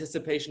 The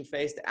anticipation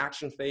phase, the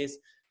action phase,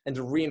 and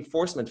the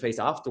reinforcement phase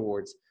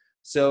afterwards.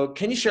 So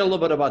can you share a little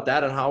bit about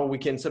that and how we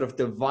can sort of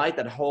divide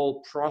that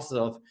whole process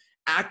of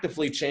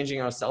actively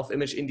changing our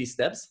self-image in these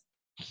steps?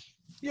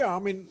 Yeah, I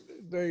mean,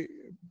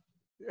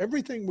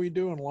 everything we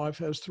do in life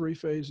has three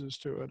phases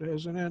to it. It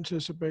has an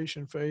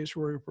anticipation phase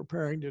where we're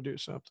preparing to do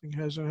something,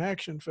 has an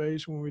action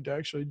phase when we'd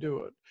actually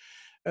do it,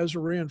 as a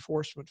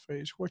reinforcement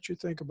phase, what you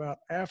think about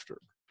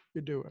after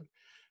you do it.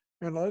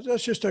 And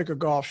let's just take a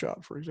golf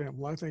shot, for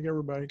example. I think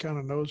everybody kind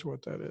of knows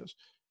what that is.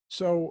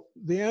 So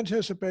the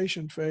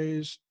anticipation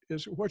phase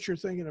is what you're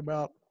thinking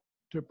about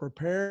to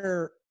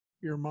prepare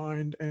your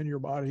mind and your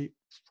body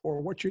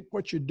for what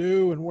you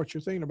do and what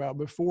you're thinking about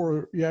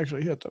before you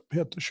actually hit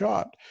the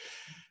shot.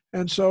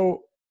 And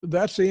so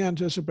that's the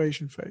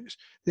anticipation phase.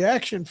 The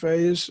action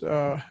phase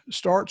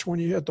starts when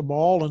you hit the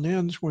ball and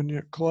ends when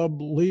your club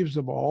leaves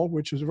the ball,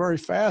 which is a very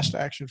fast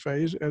action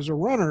phase. As a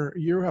runner,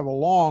 you have a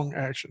long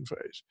action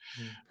phase.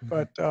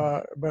 But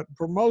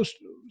for most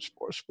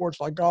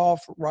sports like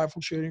golf,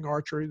 rifle shooting,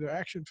 archery, the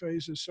action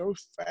phase is so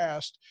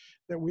fast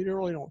that we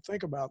really don't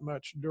think about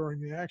much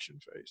during the action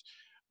phase.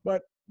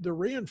 But the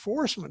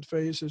reinforcement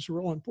phase is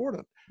real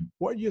important.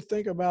 What you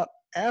think about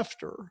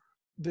after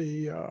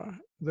the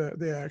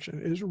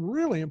action is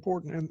really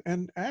important.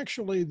 And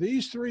actually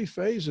these three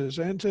phases,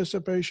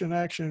 anticipation,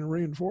 action, and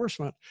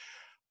reinforcement,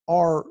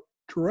 are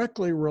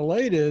directly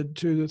related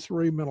to the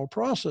three mental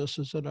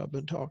processes that I've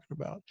been talking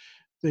about.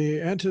 The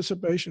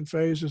anticipation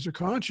phase is a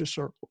conscious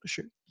circle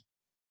issue.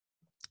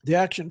 The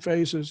action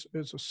phase is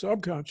a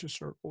subconscious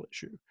circle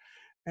issue,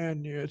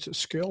 and it's a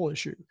skill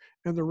issue.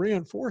 And the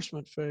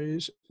reinforcement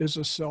phase is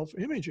a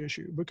self-image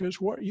issue,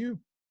 because what you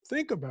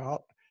think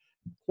about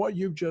what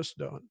you've just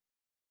done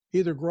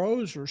either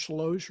grows or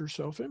slows your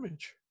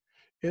self-image.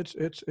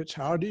 It's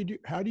how do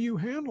you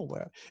handle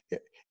that?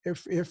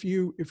 If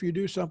you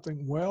do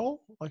something well,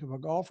 like if a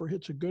golfer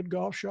hits a good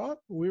golf shot,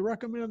 we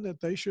recommend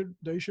that they should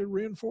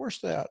reinforce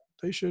that.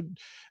 They should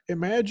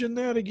imagine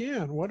that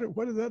again. What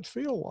did that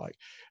feel like?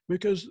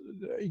 Because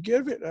you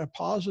give it a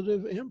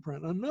positive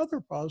imprint, another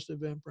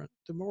positive imprint.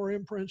 The more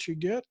imprints you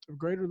get, the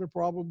greater the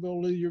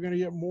probability you're going to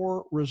get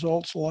more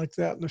results like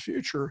that in the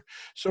future.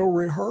 So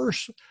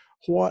rehearse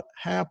what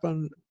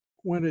happened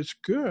when it's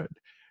good.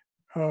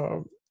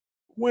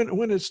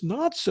 When it's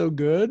not so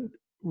good,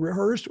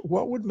 rehearse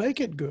what would make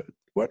it good.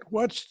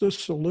 What's the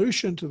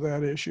solution to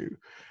that issue,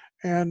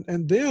 and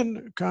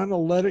then kind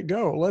of let it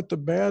go. Let the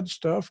bad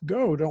stuff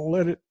go. Don't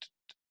let it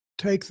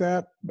take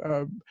that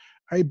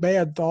a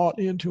bad thought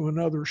into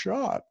another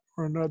shot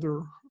or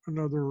another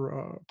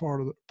part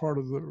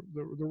of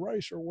the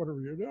race or whatever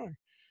you're doing.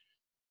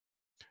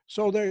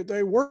 So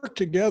they work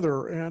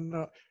together,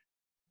 and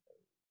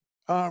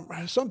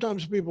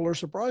sometimes people are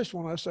surprised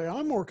when I say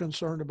I'm more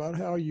concerned about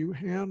how you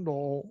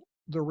handle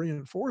the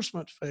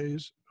reinforcement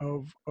phase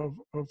of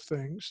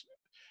things,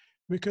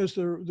 because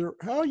they're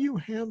how you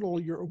handle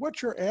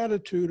what's your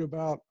attitude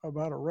about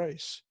a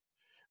race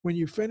when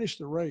you finish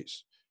the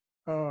race.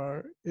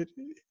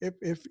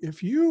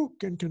 If you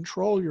can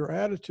control your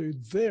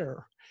attitude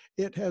there,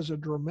 it has a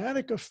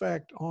dramatic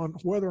effect on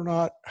whether or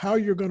not how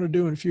you're going to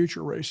do in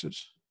future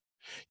races.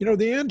 You know,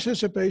 the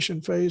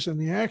anticipation phase and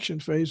the action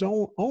phase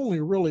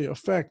only really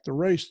affect the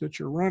race that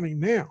you're running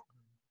now.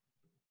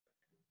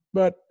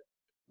 But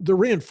the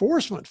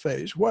reinforcement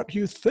phase, what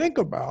you think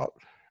about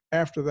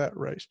after that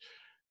race,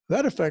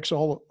 that affects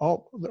all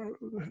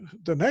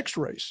the next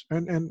race,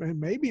 and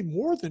maybe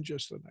more than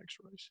just the next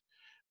race.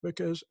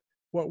 Because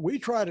what we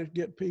try to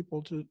get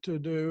people to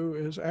do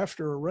is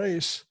after a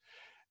race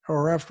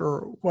or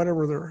after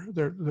whatever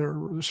their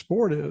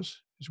sport is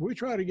we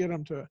try to get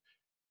them to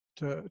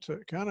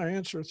kind of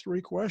answer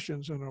three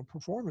questions in a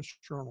performance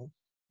journal.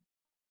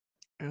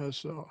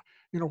 As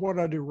what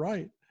did I do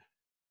right?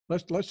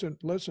 Let's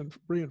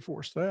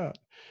reinforce that.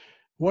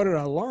 What did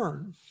I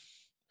learn?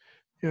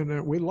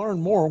 And we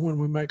learn more when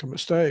we make a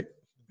mistake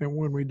than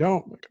when we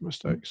don't make a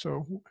mistake.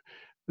 So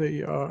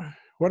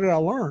what did I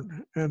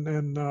learn?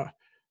 And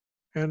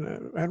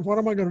what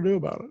am I going to do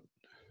about it?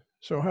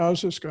 So how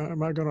is this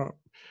going?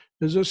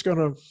 Is this going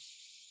to?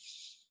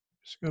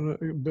 It's going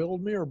to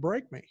build me or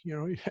break me. You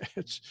know,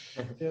 it's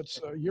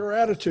your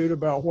attitude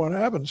about what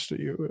happens to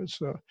you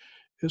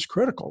is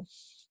critical,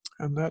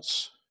 and we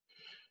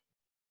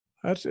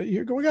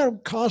got to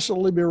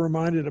constantly be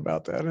reminded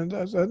about that, and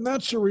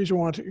that's the reason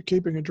why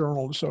keeping a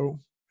journal is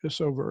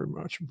so very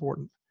much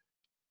important.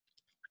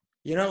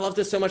 You know, I love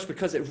this so much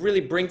because it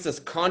really brings us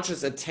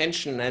conscious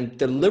attention and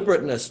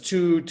deliberateness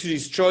to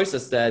these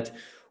choices that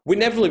we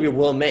inevitably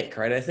will make,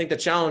 right? I think the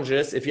challenge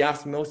is, if you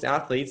ask most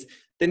athletes,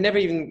 they never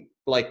even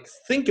like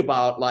think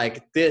about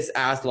like this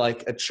as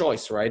like a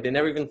choice, right? They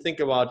never even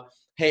think about,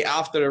 hey,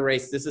 after the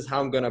race, this is how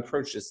I'm going to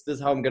approach this. This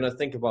is how I'm going to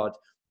think about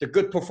the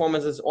good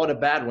performances or the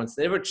bad ones.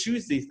 They never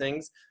choose these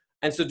things,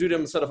 and so do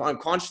them sort of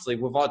unconsciously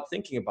without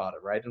thinking about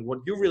it, right? And what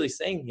you're really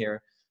saying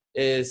here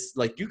is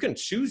like you can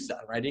choose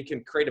that, right? You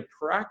can create a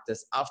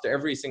practice after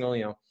every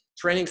single,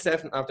 training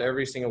session, after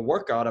every single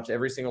workout, after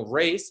every single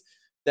race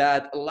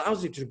that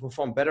allows you to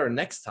perform better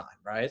next time,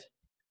 right?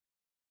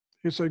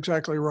 It's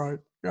exactly right.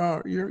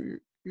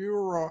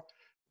 You're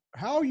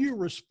how you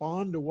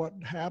respond to what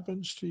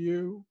happens to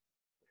you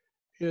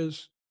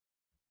is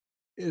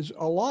is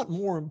a lot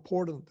more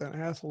important than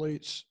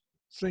athletes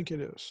think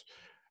it is.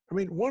 I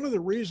mean, one of the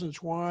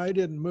reasons why I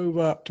didn't move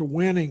up to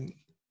winning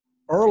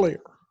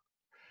earlier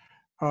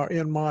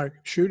in my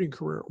shooting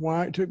career,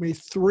 why it took me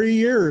 3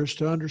 years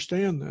to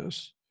understand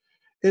this,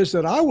 is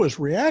that I was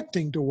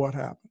reacting to what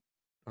happened.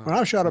 When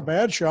I shot a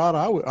bad shot,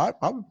 I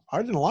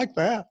didn't like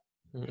that,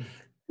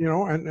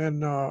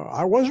 and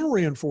I wasn't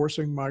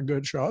reinforcing my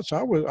good shots.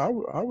 I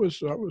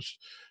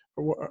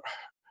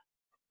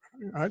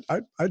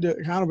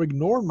did kind of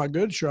ignored my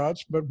good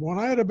shots, but when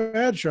I had a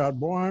bad shot,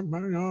 boy,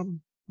 maybe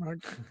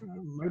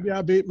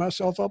I beat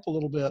myself up a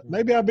little bit.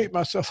 Maybe I beat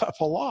myself up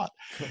a lot.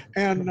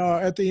 And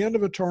at the end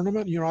of a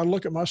tournament, I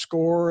look at my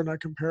score and I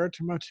compare it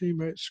to my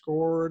teammates'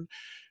 score,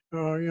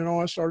 and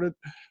I started,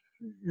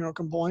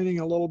 complaining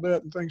a little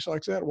bit and things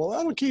like that. Well,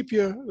 that'll keep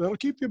you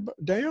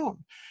down.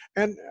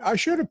 And I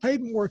should have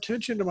paid more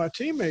attention to my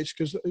teammates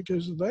because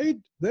they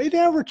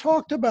never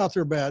talked about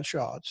their bad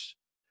shots.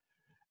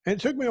 And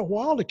it took me a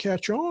while to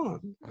catch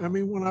on. I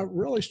mean, when I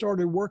really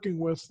started working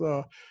with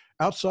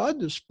outside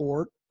the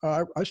sport,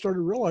 I started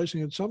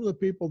realizing that some of the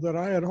people that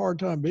I had a hard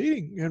time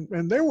beating,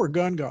 and they were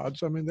gun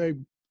gods. I mean, they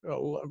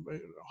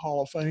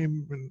Hall of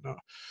Fame, and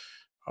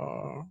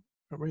I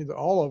mean,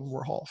 all of them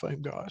were Hall of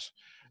Fame guys,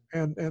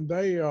 and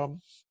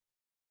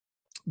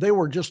they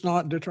were just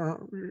not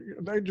determined.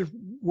 They just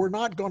were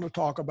not going to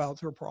talk about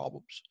their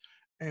problems,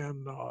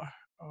 and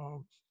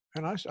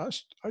I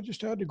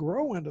just had to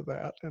grow into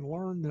that and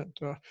learn that.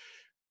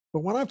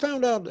 But when I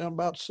found out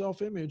about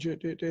self-image,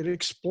 it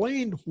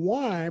explained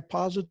why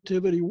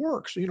positivity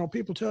works.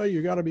 People tell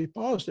you got to be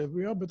positive,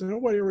 yeah, but then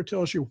nobody ever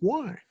tells you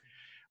why.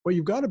 Well,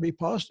 you've got to be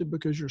positive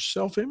because your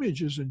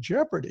self-image is in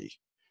jeopardy.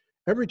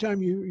 Every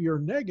time you're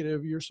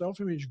negative, your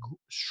self-image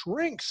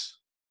shrinks,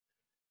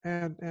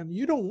 and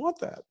you don't want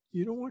that.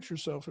 You don't want your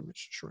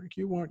self-image to shrink.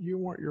 You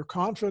want your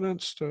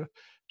confidence to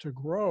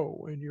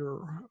grow, and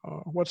your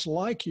what's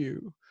like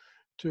you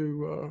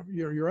to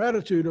your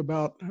attitude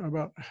about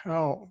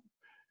how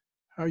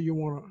you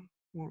want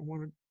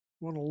to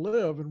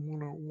live and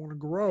want to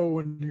grow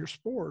in your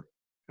sport,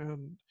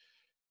 and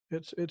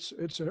it's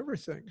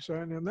everything. So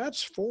and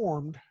that's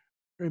formed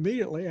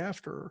immediately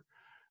after.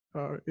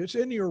 It's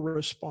in your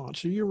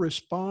response. Do you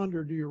respond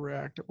or do you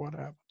react to what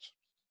happens?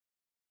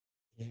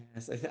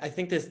 Yes, I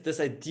think this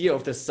idea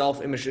of the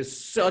self-image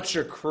is such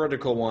a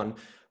critical one,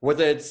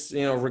 whether it's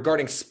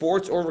regarding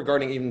sports or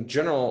regarding even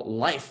general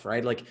life,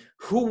 right? Like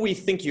who we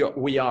think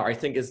we are, I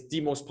think, is the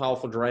most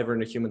powerful driver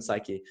in the human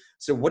psyche.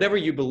 So whatever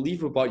you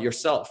believe about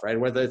yourself, right?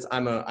 Whether it's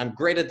I'm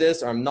great at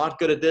this or I'm not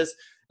good at this,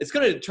 it's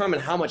going to determine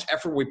how much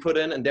effort we put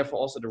in, and therefore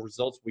also the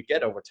results we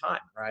get over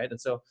time, right? And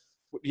so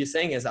what you're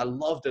saying is, I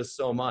love this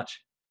so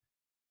much.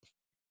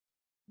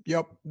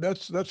 Yep,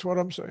 that's what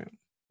I'm saying.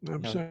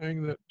 I'm Yeah.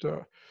 saying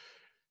that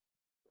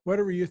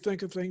whatever you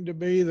think a thing to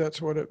be,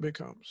 that's what it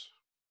becomes.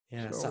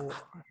 Yeah. So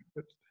So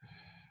it,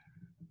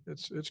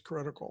 it's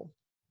critical.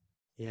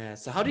 Yeah.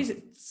 So how do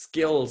these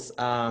skills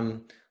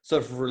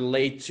sort of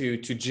relate to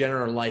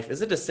general life?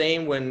 Is it the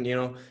same when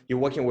you're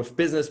working with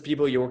business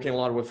people, you're working a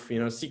lot with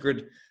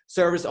Secret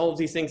Service, all of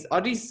these things?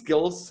 Are these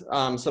skills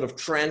sort of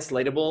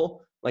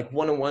translatable, like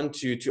one-on-one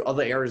to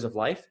other areas of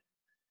life?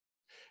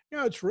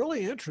 Yeah, it's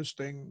really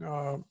interesting.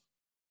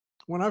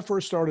 When I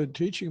first started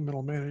teaching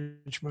middle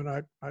management,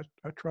 I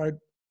tried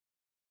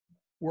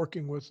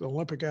working with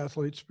Olympic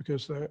athletes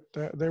because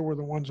they were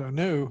the ones I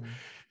knew,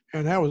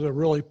 and that was a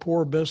really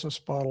poor business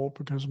model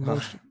because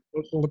most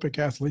Olympic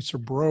athletes are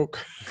broke.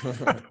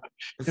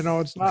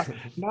 It's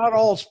not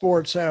all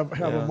sports have a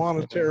Yeah.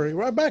 monetary.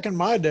 Well, back in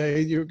my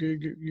day, you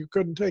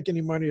couldn't take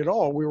any money at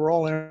all. We were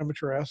all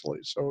amateur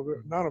athletes, so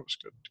none of us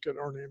could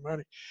earn any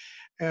money.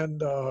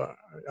 And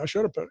I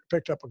should have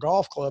picked up a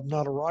golf club,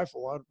 not a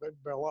rifle. I'd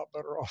be a lot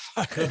better off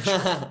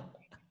financially.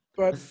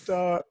 But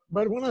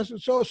when I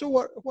so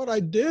what I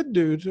did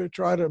do to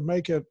try to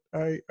make it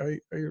a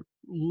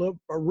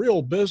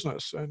real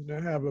business and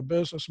have a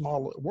business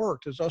model that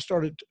worked is I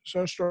started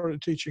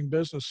teaching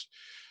business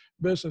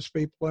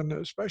people, and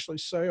especially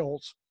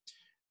sales,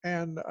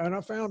 and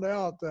I found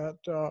out that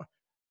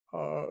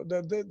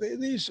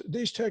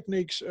these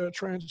techniques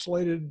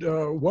translated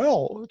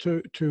well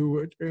to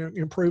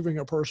improving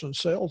a person's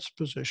sales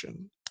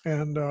position,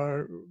 and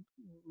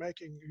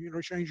making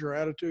change your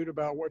attitude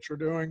about what you're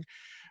doing,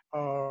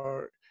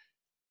 uh,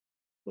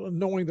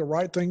 knowing the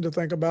right thing to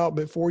think about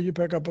before you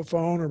pick up a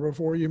phone or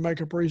before you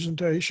make a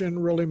presentation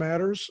really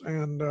matters,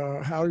 and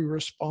how you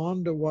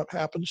respond to what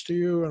happens to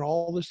you, and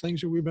all these things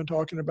that we've been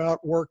talking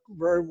about work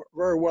very,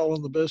 very well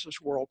in the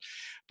business world.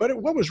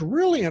 But what was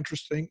really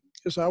interesting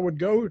is I would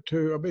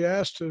be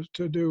asked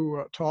to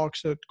do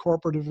talks at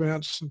corporate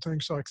events and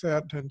things like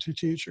that, and to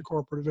teach at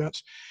corporate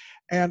events.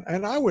 And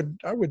I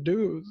would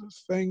do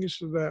things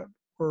that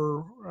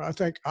were,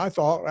 I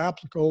thought,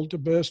 applicable to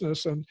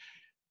business.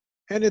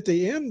 And at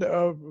the end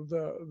of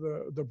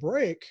the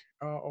break,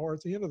 or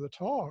at the end of the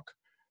talk,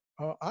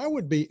 I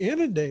would be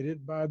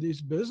inundated by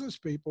these business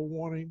people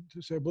wanting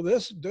to say, "Well,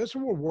 this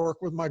will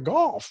work with my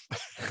golf."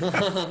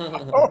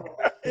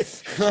 Okay.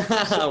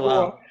 So,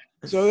 Wow.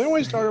 so then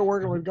we started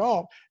working with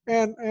golf,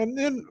 and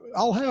then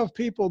I'll have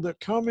people that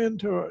come in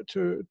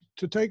to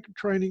take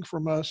training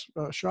from us,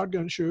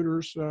 shotgun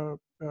shooters.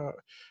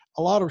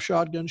 A lot of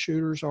shotgun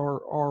shooters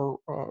are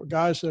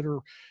guys that are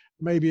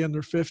maybe in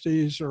their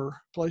 50s or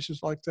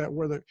places like that,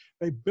 where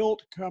they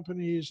built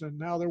companies and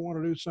now they want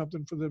to do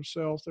something for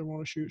themselves. They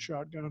want to shoot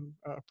shotgun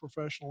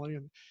professionally,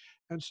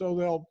 and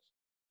so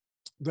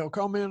they'll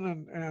come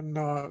in, and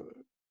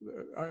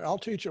I'll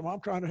teach them.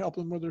 I'm trying to help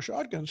them with their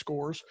shotgun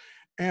scores,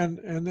 and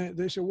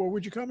they say, "Well,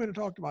 would you come in and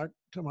talk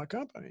to my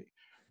company,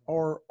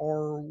 or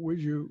would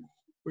you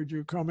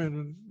come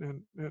in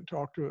and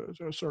talk to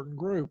a certain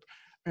group?"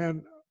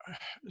 And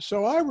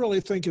so I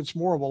really think it's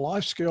more of a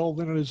life skill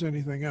than it is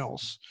anything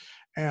else.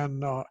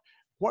 And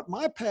what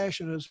my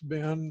passion has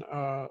been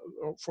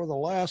for the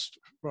last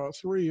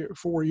 3 or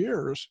 4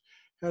 years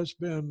has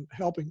been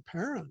helping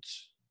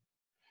parents,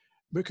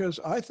 because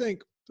I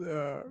think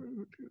the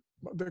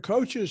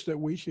coaches that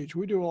we teach,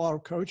 we do a lot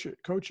of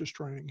coaches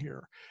training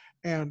here,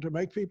 and to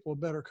make people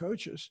better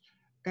coaches.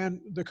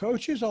 And the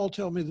coaches all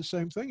tell me the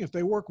same thing. If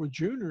they work with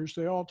juniors,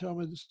 they all tell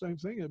me the same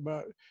thing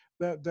about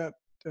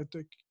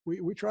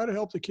we try to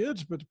help the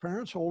kids, but the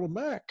parents hold them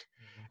back.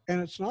 And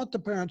it's not the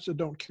parents that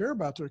don't care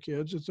about their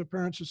kids; it's the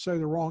parents that say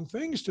the wrong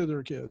things to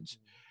their kids.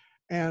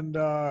 And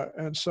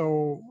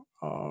so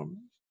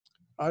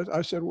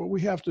I said, well,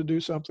 we have to do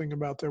something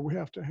about that. We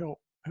have to help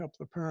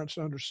the parents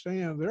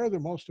understand they're the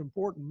most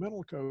important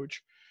mental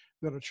coach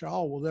that a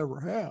child will ever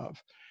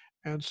have.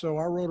 And so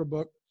I wrote a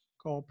book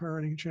called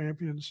Parenting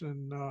Champions,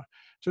 and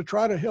to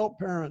try to help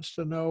parents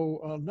to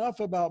know enough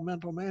about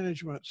mental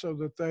management so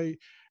that they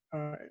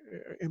uh,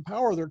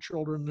 empower their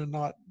children and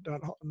not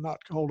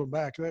hold them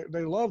back.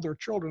 They love their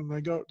children.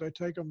 They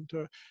take them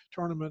to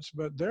tournaments,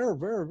 but they're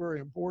very, very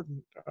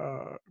important,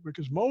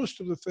 because most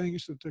of the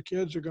things that the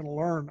kids are going to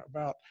learn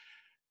about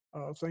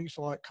things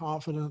like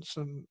confidence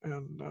and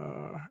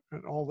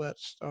all that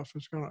stuff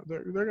is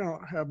they're gonna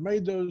have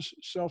made those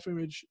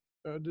self-image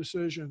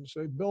decisions.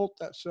 They built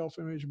that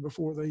self-image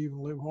before they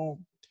even leave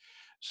home.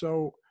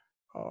 So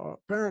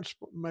parents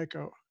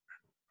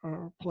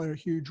play a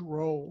huge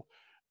role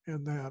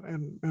in that,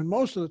 and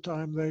most of the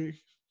time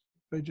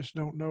they just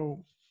don't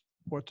know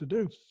what to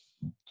do.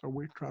 So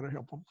we try to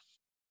help them.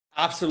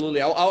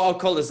 Absolutely. I'll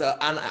call this an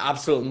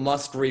absolute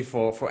must read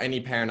for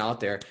any parent out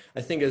there.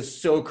 I think it's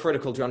so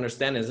critical to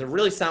understand this. It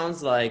really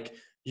sounds like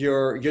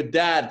your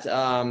dad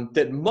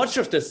did much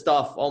of this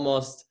stuff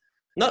almost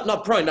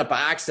probably not by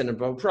accident,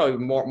 but probably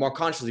more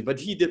consciously. But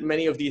he did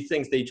many of these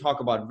things that you talk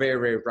about very,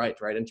 very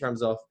right, in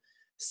terms of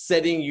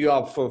setting you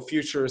up for a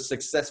future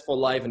successful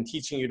life and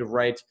teaching you the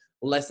right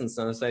lessons.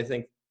 And so I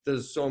think this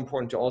is so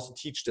important to also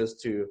teach this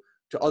to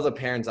other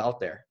parents out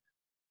there.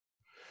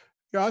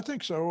 Yeah, I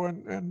think so.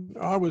 And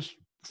I was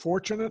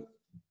fortunate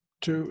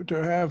to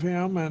have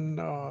him, and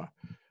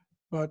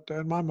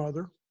my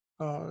mother,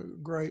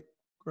 great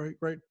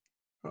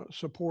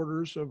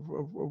supporters of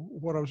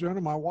what I was doing.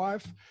 And my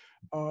wife,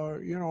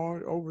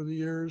 over the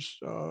years,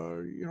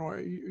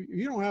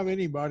 you don't have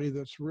anybody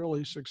that's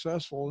really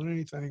successful in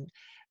anything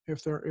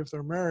if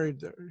they're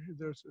married.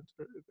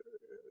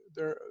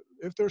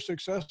 If they're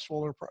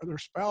successful, their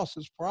spouse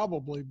has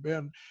probably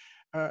been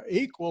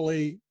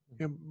equally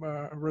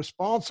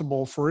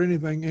responsible for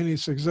any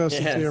success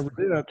that they Yes. ever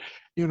did,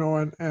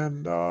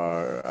 and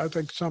I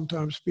think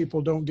sometimes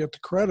people don't get the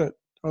credit,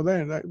 or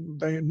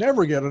they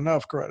never get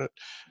enough credit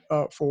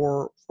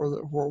for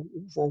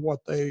what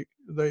they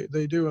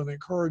do, and the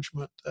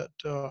encouragement that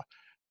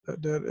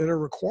it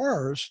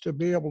requires to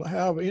be able to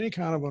have any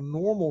kind of a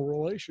normal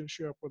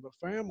relationship with a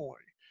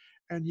family,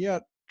 and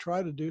yet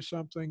try to do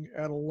something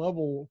at a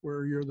level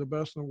where you're the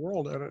best in the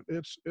world at it.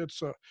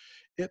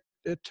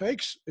 It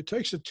takes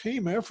a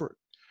team effort.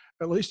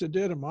 At least it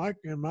did in my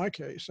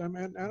case.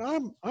 And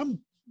I'm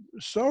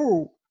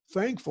so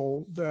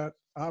thankful that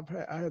I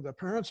had the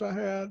parents I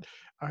had.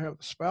 I have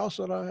the spouse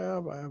that I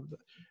have.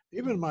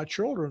 Even my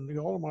children.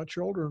 All of my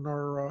children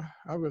are.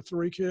 I have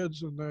 3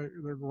 kids, and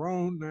they're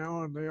grown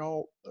now, and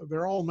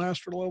they're all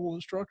master level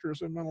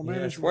instructors in mental Yes,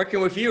 management.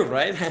 working with you,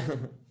 right?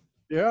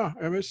 Yeah,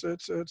 I mean,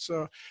 it's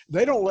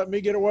they don't let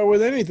me get away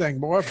with anything,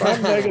 boy. If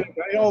I'm negative,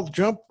 they all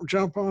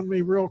jump on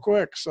me real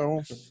quick.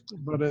 So,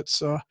 but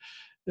it's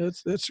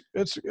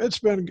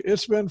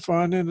been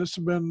fun, and it's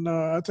been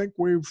I think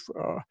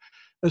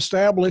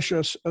establish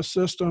a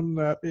system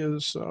that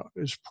is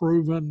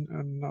proven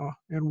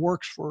and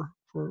works for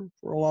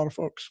a lot of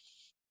folks.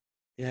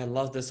 Yeah, I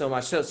love this so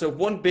much. So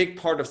one big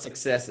part of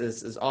success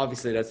is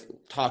obviously that's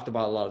talked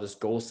about a lot of this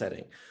goal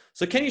setting.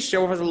 So can you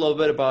share with us a little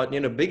bit about,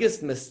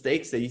 biggest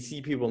mistakes that you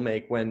see people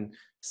make when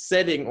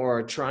setting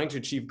or trying to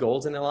achieve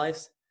goals in their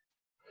lives?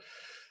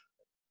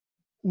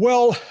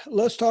 Well,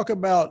 let's talk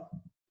about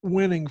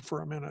winning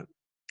for a minute.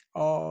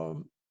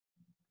 Um,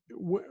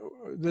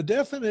 the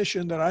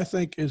definition that I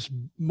think is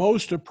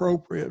most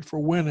appropriate for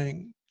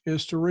winning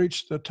is to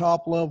reach the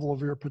top level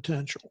of your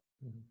potential.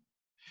 Mm-hmm.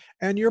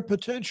 And your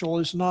potential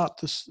is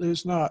not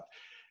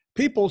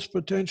people's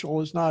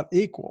potential is not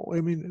equal.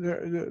 I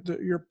mean,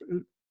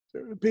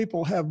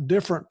 people have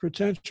different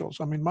potentials.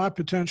 I mean, my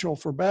potential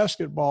for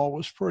basketball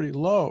was pretty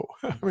low.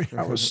 I mean,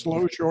 I was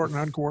slow, short, and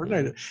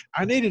uncoordinated.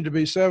 I needed to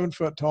be 7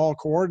 foot tall,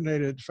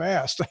 coordinated,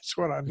 fast. That's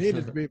what I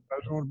needed to be if I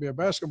was going to be a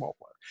basketball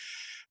player.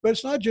 But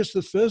it's not just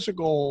the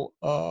physical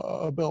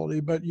ability,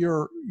 but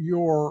your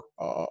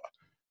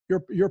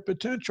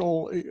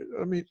potential.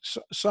 I mean,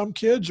 some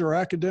kids are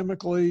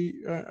academically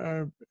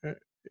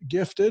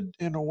gifted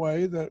in a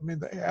way that, I mean,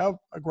 they have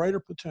a greater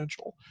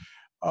potential.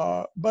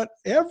 But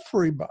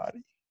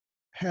everybody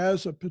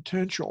has a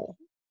potential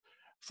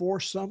for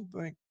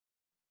something.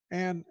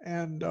 And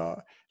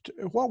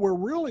what we're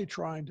really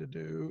trying to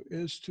do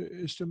is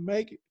to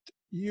make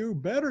you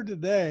better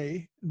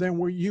today than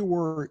you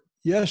were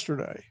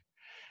yesterday.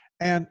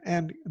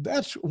 And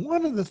that's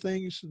one of the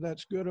things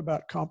that's good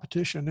about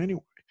competition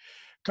anyway.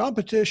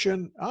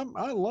 Competition,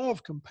 I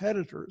love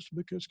competitors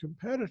because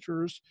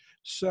competitors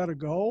set a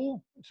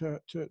goal to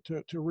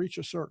reach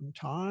a certain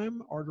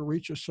time or to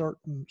reach a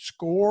certain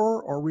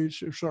score or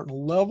reach a certain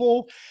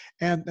level,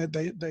 and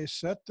they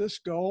set this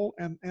goal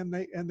and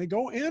they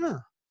go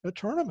enter a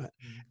tournament.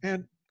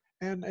 Mm-hmm.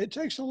 And it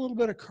takes a little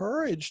bit of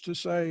courage to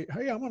say,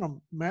 hey, I'm going to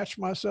match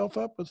myself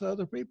up with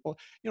other people.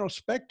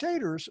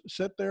 Spectators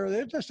sit there.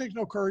 It just takes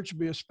no courage to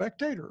be a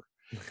spectator.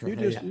 You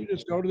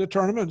just go to the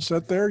tournament and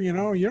sit there. You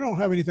don't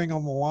have anything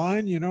on the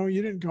line. You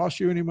didn't cost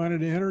you any money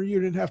to enter. You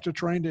didn't have to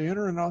train to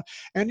enter,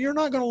 and you're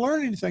not going to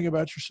learn anything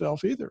about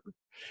yourself either.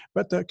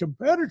 But the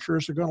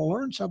competitors are going to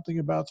learn something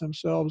about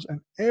themselves in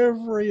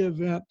every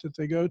event that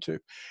they go to,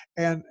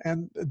 and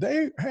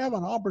they have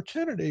an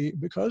opportunity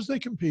because they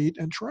compete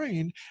and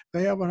train.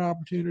 They have an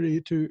opportunity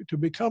to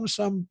become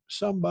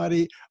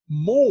somebody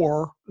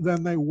more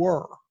than they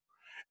were.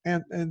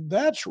 And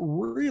that's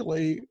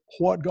really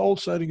what goal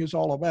setting is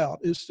all about,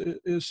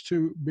 is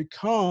to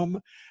become,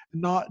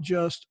 not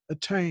just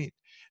attain,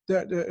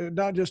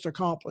 not just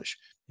accomplish.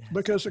 Yes.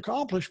 Because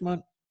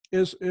accomplishment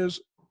and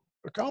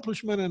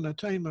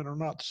attainment are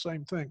not the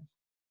same thing.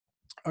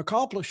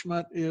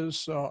 Accomplishment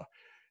is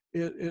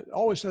it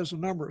always has a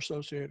number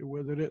associated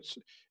with it.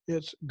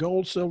 It's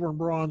gold, silver, and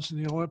bronze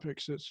in the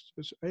Olympics. It's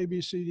A, B,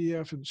 C, D,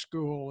 F in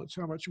school. It's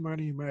how much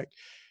money you make.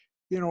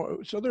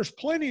 So there's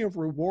plenty of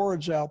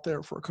rewards out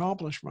there for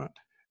accomplishment,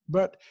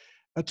 but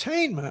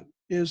attainment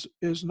is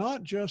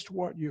not just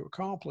what you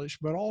accomplish,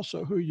 but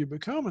also who you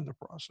become in the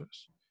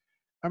process.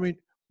 I mean,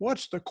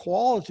 what's the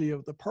quality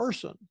of the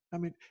person? I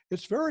mean,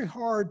 it's very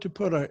hard to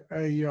put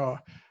a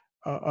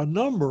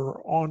number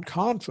on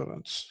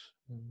confidence,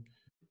 on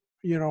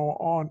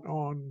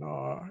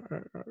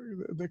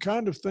the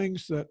kind of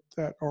things that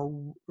are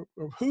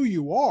of who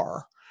you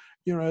are,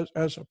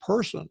 as a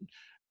person,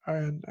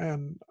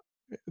 and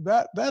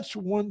that's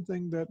one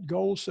thing that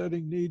goal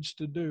setting needs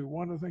to do.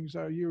 One of the things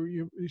that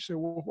you say,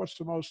 well, what's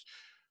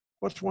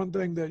one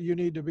thing that you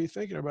need to be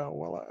thinking about?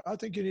 Well, I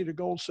think you need a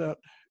goal set,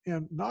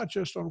 and not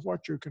just on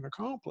what you can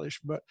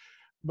accomplish, but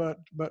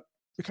the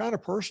kind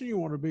of person you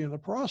want to be in the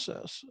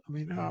process. I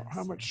mean,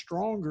 how much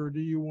stronger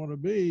do you want to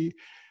be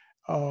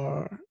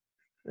as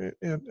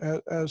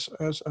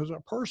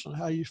a person?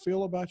 How you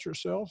feel about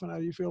yourself and how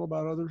you feel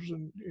about others,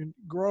 and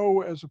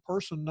grow as a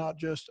person, not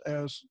just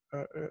as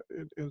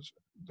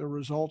the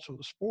results of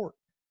the sport.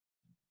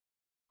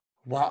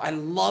 Wow, I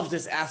love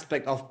this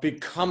aspect of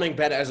becoming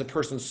better as a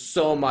person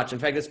so much. In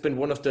fact, it's been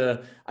one of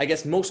the, I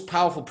guess, most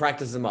powerful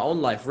practices in my own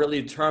life,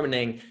 really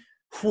determining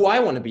who I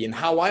want to be and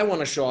how I want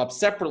to show up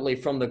separately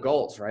from the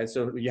goals, right?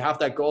 So you have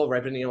that goal,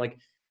 right? And you're like,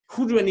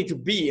 who do I need to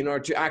be in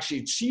order to actually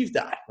achieve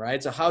that,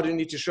 right? So how do you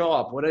need to show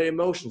up? What are the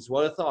emotions?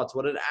 What are the thoughts?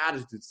 What are the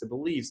attitudes, the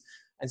beliefs?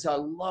 And so I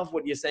love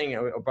what you're saying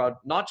about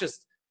not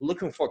just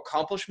looking for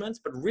accomplishments,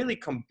 but really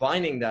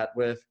combining that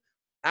with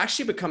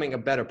actually becoming a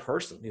better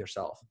person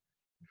yourself.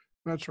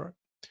 That's right.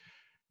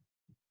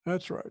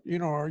 That's right.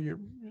 Are you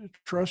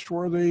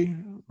trustworthy?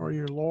 Are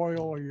you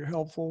loyal? Are you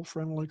helpful,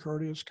 friendly,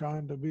 courteous,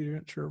 kind,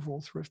 obedient, cheerful,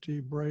 thrifty,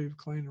 brave,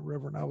 clean, and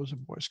reverent? I was a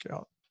Boy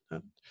Scout,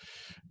 and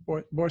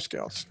Boy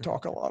Scouts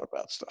talk a lot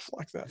about stuff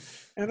like that.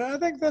 And I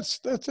think that's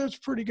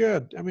pretty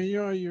good. I mean,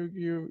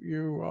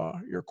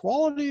 your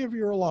quality of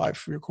your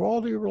life, is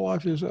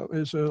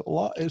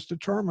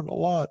determined a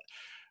lot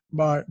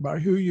by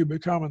who you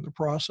become in the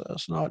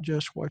process, not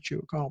just what you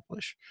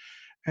accomplish.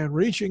 And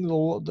reaching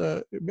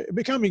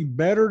becoming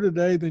better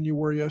today than you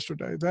were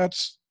yesterday.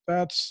 That's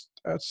the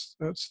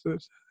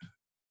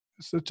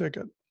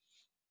ticket.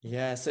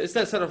 Yeah. So is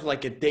that sort of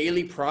like a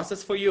daily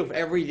process for you of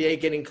every day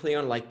getting clear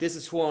on like, this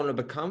is who I want to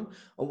become?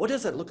 Or what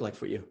does that look like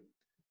for you?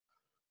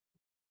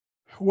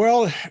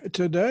 Well,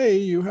 today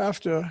you have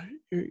to,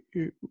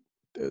 the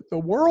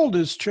world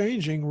is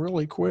changing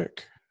really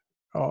quick.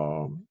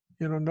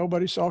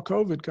 Nobody saw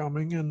COVID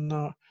coming, and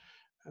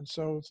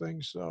so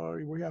things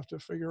we have to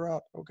figure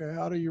out. Okay,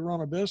 how do you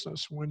run a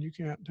business when you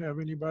can't have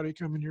anybody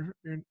come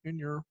in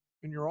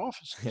your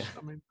offices? Yeah.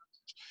 I mean,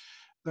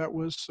 that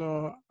was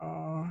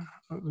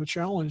the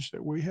challenge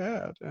that we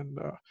had, and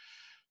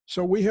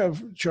so we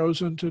have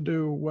chosen to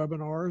do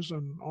webinars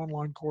and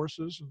online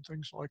courses and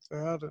things like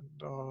that,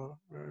 and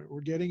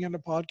we're getting into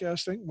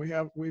podcasting.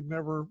 We've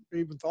never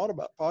even thought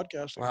about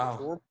podcasting Wow.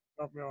 before.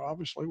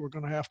 Obviously, we're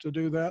going to have to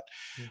do that,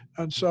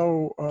 and Mhm.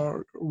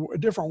 so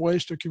different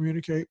ways to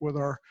communicate with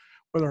our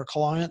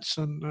clients,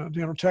 and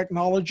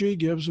technology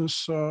gives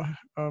us.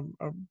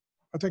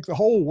 I think the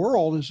whole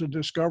world has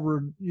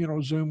discovered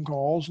Zoom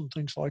calls and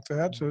things like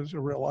that to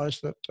realize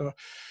that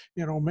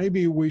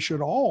maybe we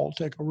should all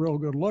take a real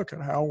good look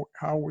at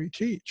how we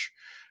teach,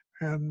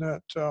 and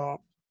that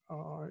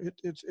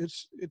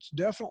it's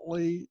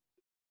definitely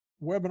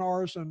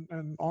webinars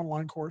and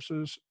online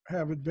courses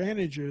have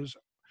advantages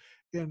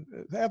in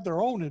they have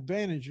their own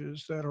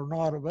advantages that are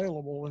not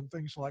available in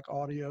things like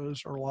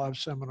audios or live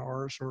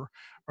seminars or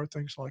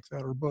things like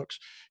that, or books.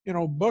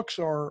 Books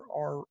are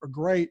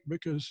great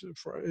because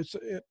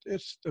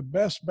it's the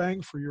best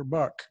bang for your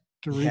buck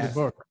to read a Yes.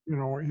 book.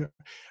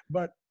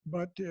 But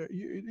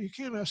you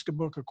can't ask a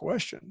book a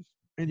question,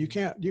 and you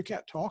can't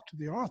talk to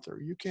the author.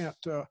 You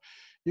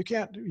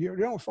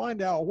don't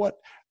find out what.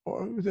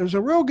 There's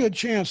a real good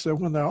chance that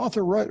when the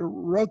author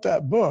wrote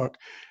that book,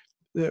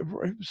 that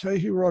say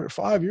he wrote it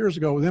 5 years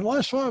ago. Within the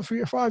last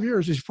 5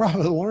 years, he's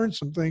probably learned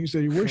some things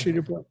that he wished he'd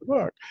have put in the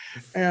book.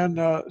 And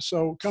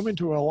so coming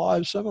to a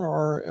live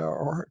seminar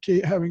or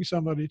having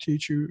somebody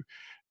teach you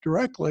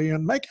directly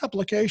and make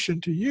application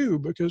to you,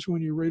 because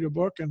when you read a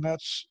book and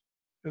that's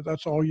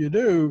all you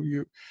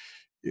do,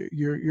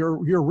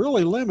 you're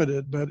really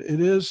limited, but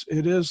it is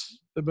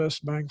the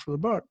best bang for the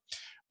buck.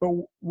 But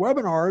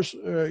webinars,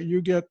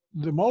 you get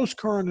the most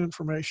current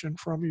information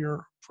from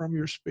your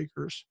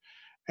speakers,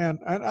 and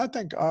I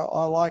think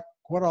I like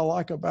what I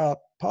like about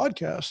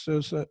podcasts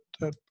is that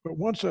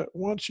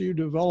once you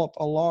develop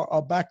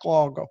a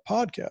backlog of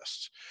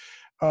podcasts,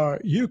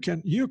 you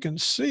can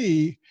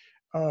see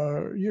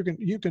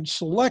you can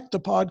select the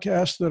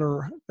podcasts that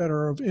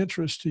are of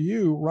interest to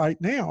you right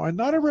now, and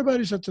not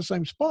everybody's at the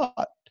same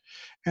spot.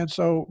 And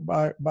so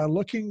by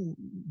looking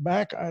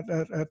back at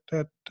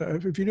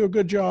if you do a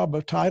good job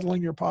of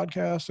titling your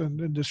podcast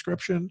and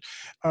description,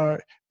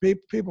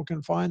 people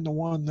can find the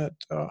one that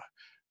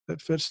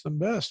fits them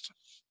best.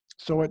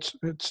 So it's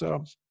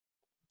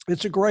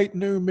a great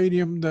new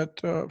medium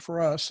that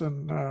for us,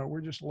 and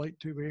we're just late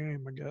to the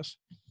game, I guess.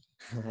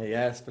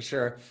 Yes, for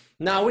sure.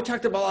 Now, we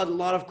talked about a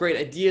lot of great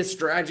ideas,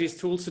 strategies,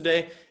 tools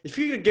today. If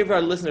you could give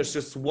our listeners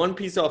just one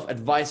piece of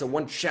advice or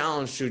one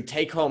challenge to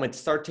take home and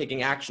start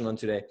taking action on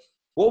today,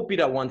 what would be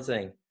that one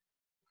thing?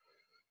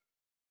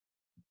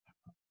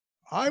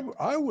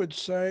 I would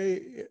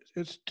say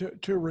it's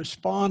to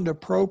respond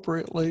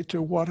appropriately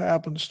to what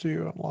happens to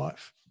you in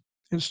life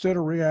instead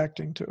of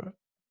reacting to it,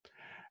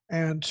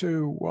 and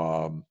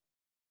to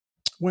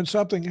when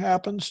something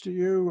happens to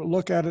you,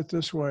 look at it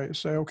this way: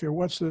 say, okay,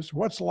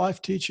 what's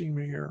life teaching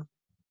me here?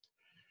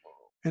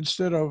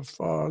 Instead of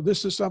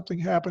this is something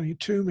happening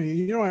to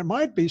me. It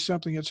might be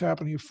something that's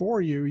happening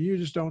for you. You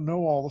just don't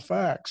know all the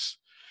facts.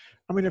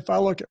 I mean, if I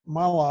look at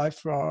my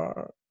life,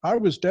 I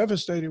was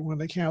devastated when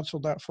they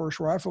canceled that first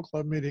rifle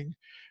club meeting.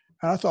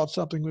 I thought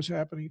something was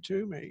happening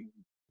to me.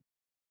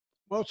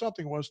 Well,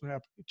 something wasn't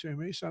happening to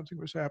me. Something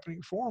was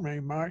happening for me.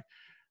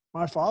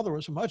 My father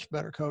was a much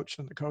better coach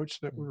than the coach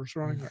that was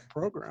running that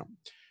program,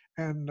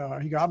 and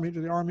he got me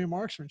to the Army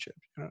marksmanship.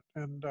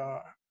 And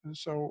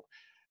so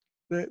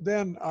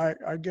then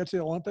I get to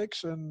the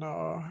Olympics, and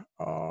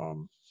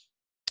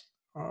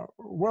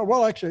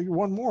actually,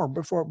 one more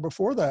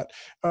before that.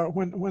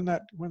 When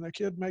the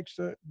kid makes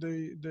the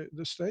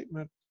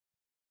statement,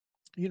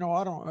 you know,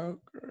 I don't know.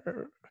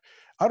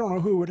 I don't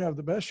know who would have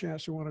the best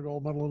chance to win a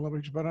gold medal in the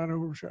Olympics, but I know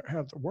who would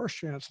have the worst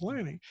chance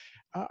landing.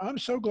 I'm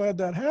so glad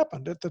that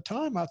happened. At the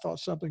time, I thought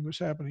something was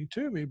happening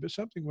to me, but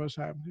something was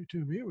happening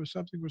to me. It was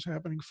something was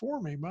happening for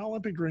me. My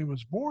Olympic dream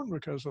was born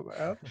because of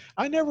that.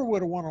 I never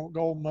would have won a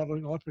gold medal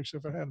in the Olympics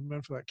if it hadn't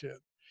been for that kid.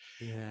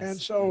 And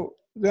Yes. so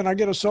then I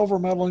get a silver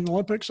medal in the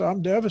Olympics.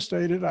 I'm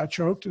devastated. I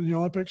choked in the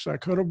Olympics. I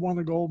could have won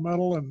the gold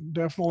medal and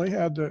definitely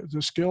had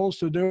the skills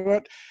to do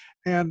it.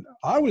 And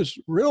I was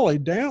really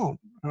down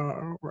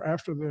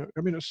after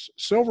a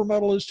silver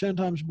medal is 10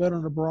 times better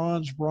than a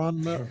bronze.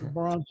 Bronze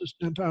is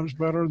 10 times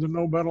better than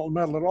no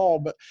medal at all.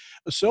 But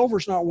a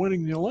silver's not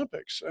winning the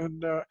Olympics.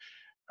 And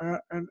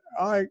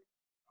I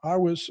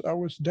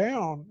was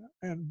down,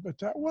 but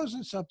that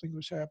wasn't something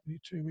was happening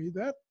to me.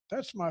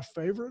 That's my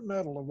favorite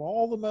medal of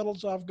all the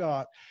medals I've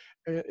got,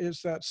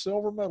 is that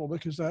silver medal,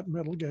 because that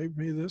medal gave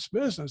me this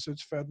business.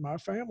 It's fed my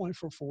family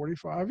for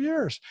 45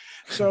 years.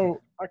 So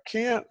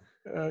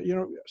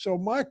So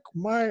my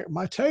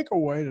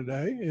takeaway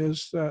today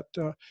is that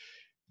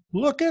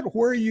look at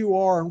where you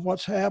are and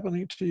what's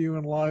happening to you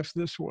in life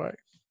this way.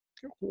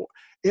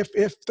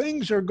 If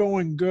things are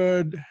going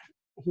good,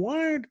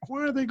 why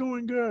are they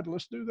going good?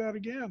 Let's do that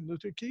again.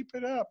 Let's keep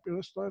it up.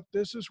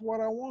 This is what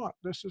I want.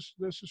 This is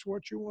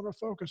what you want to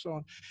focus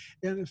on.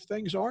 And if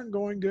things aren't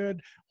going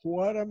good,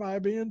 what am I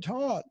being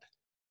taught?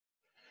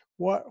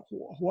 What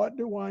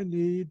do I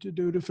need to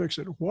do to fix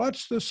it?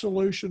 What's the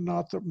solution?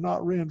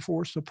 Not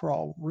reinforce the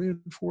problem.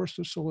 Reinforce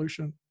the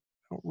solution.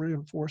 Don't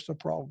reinforce the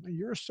problem.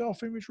 Your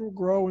self-image will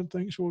grow, and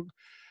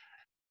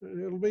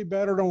it'll be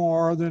better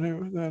tomorrow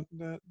than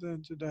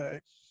today.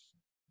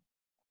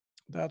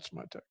 That's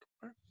my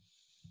takeaway.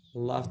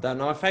 Love that.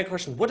 Now, a final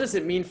question. What does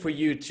it mean for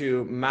you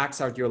to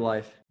max out your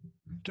life?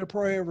 To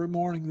pray every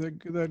morning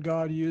that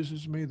God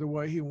uses me the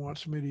way He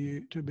wants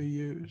me to be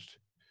used.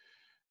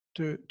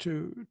 To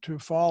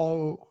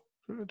follow.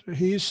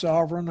 He's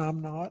sovereign.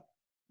 I'm not,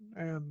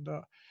 and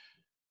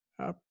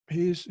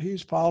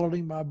He's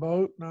piloting my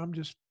boat, and I'm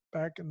just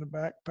back in the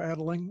back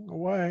paddling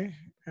away.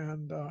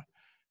 And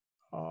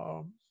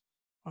I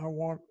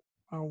want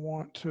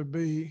to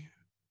be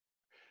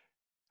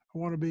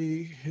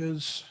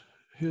His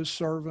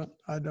servant.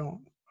 I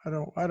don't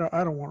want to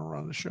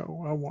run the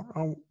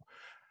show.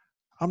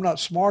 I'm not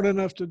smart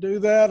enough to do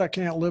that. I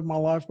can't live my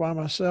life by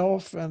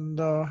myself, and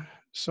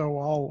so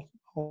I'll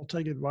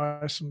take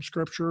advice from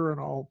Scripture,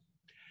 and I'll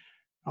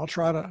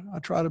try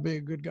to be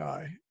a good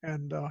guy,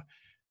 and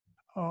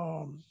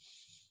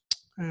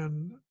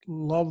love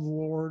the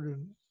Lord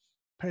and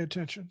pay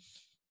attention,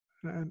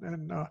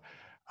 and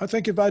I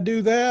think if I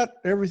do that,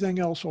 everything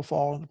else will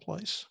fall into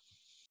place.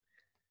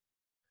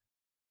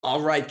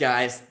 All right,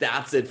 guys,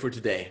 that's it for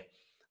today.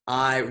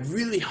 I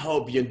really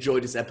hope you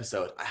enjoyed this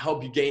episode. I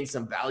hope you gained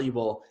some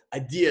valuable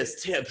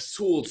ideas, tips,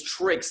 tools,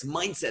 tricks,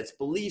 mindsets,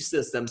 belief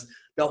systems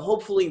that will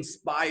hopefully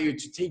inspire you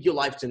to take your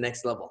life to the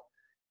next level.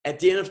 At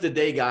the end of the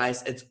day,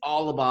 guys, it's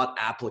all about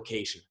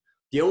application.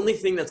 The only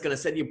thing that's going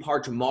to set you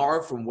apart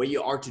tomorrow from where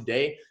you are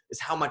today is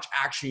how much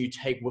action you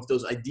take with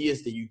those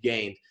ideas that you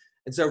gained.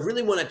 And so I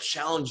really want to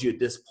challenge you at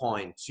this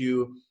point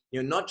to,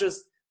 not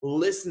just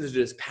listen to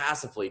this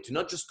passively, to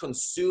not just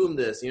consume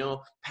this,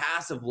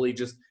 passively,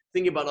 just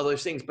think about other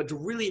things, but to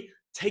really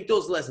take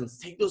those lessons,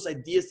 take those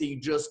ideas that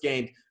you just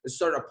gained and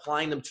start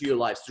applying them to your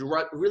lives,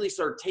 to really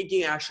start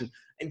taking action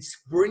and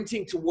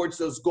sprinting towards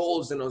those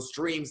goals and those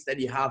dreams that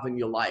you have in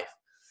your life.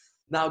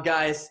 Now,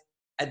 guys,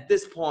 at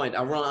this point,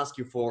 I want to ask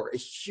you for a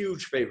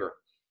huge favor.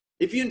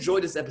 If you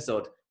enjoyed this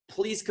episode,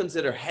 please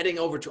consider heading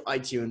over to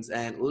iTunes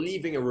and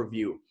leaving a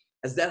review,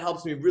 as that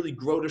helps me really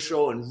grow the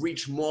show and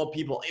reach more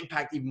people,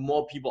 impact even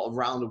more people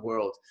around the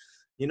world.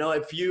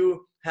 If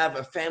you have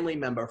a family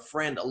member,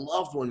 friend, a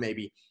loved one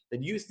maybe,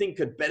 that you think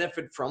could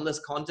benefit from this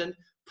content,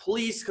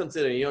 please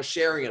consider,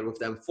 sharing it with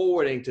them,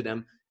 forwarding to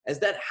them, as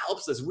that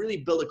helps us really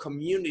build a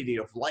community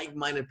of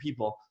like-minded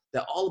people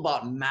that are all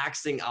about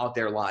maxing out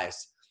their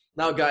lives.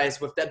 Now, guys,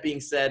 with that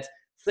being said,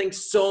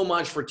 thanks so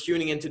much for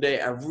tuning in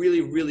today. I really,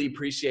 really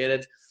appreciate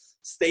it.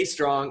 Stay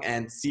strong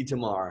and see you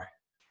tomorrow.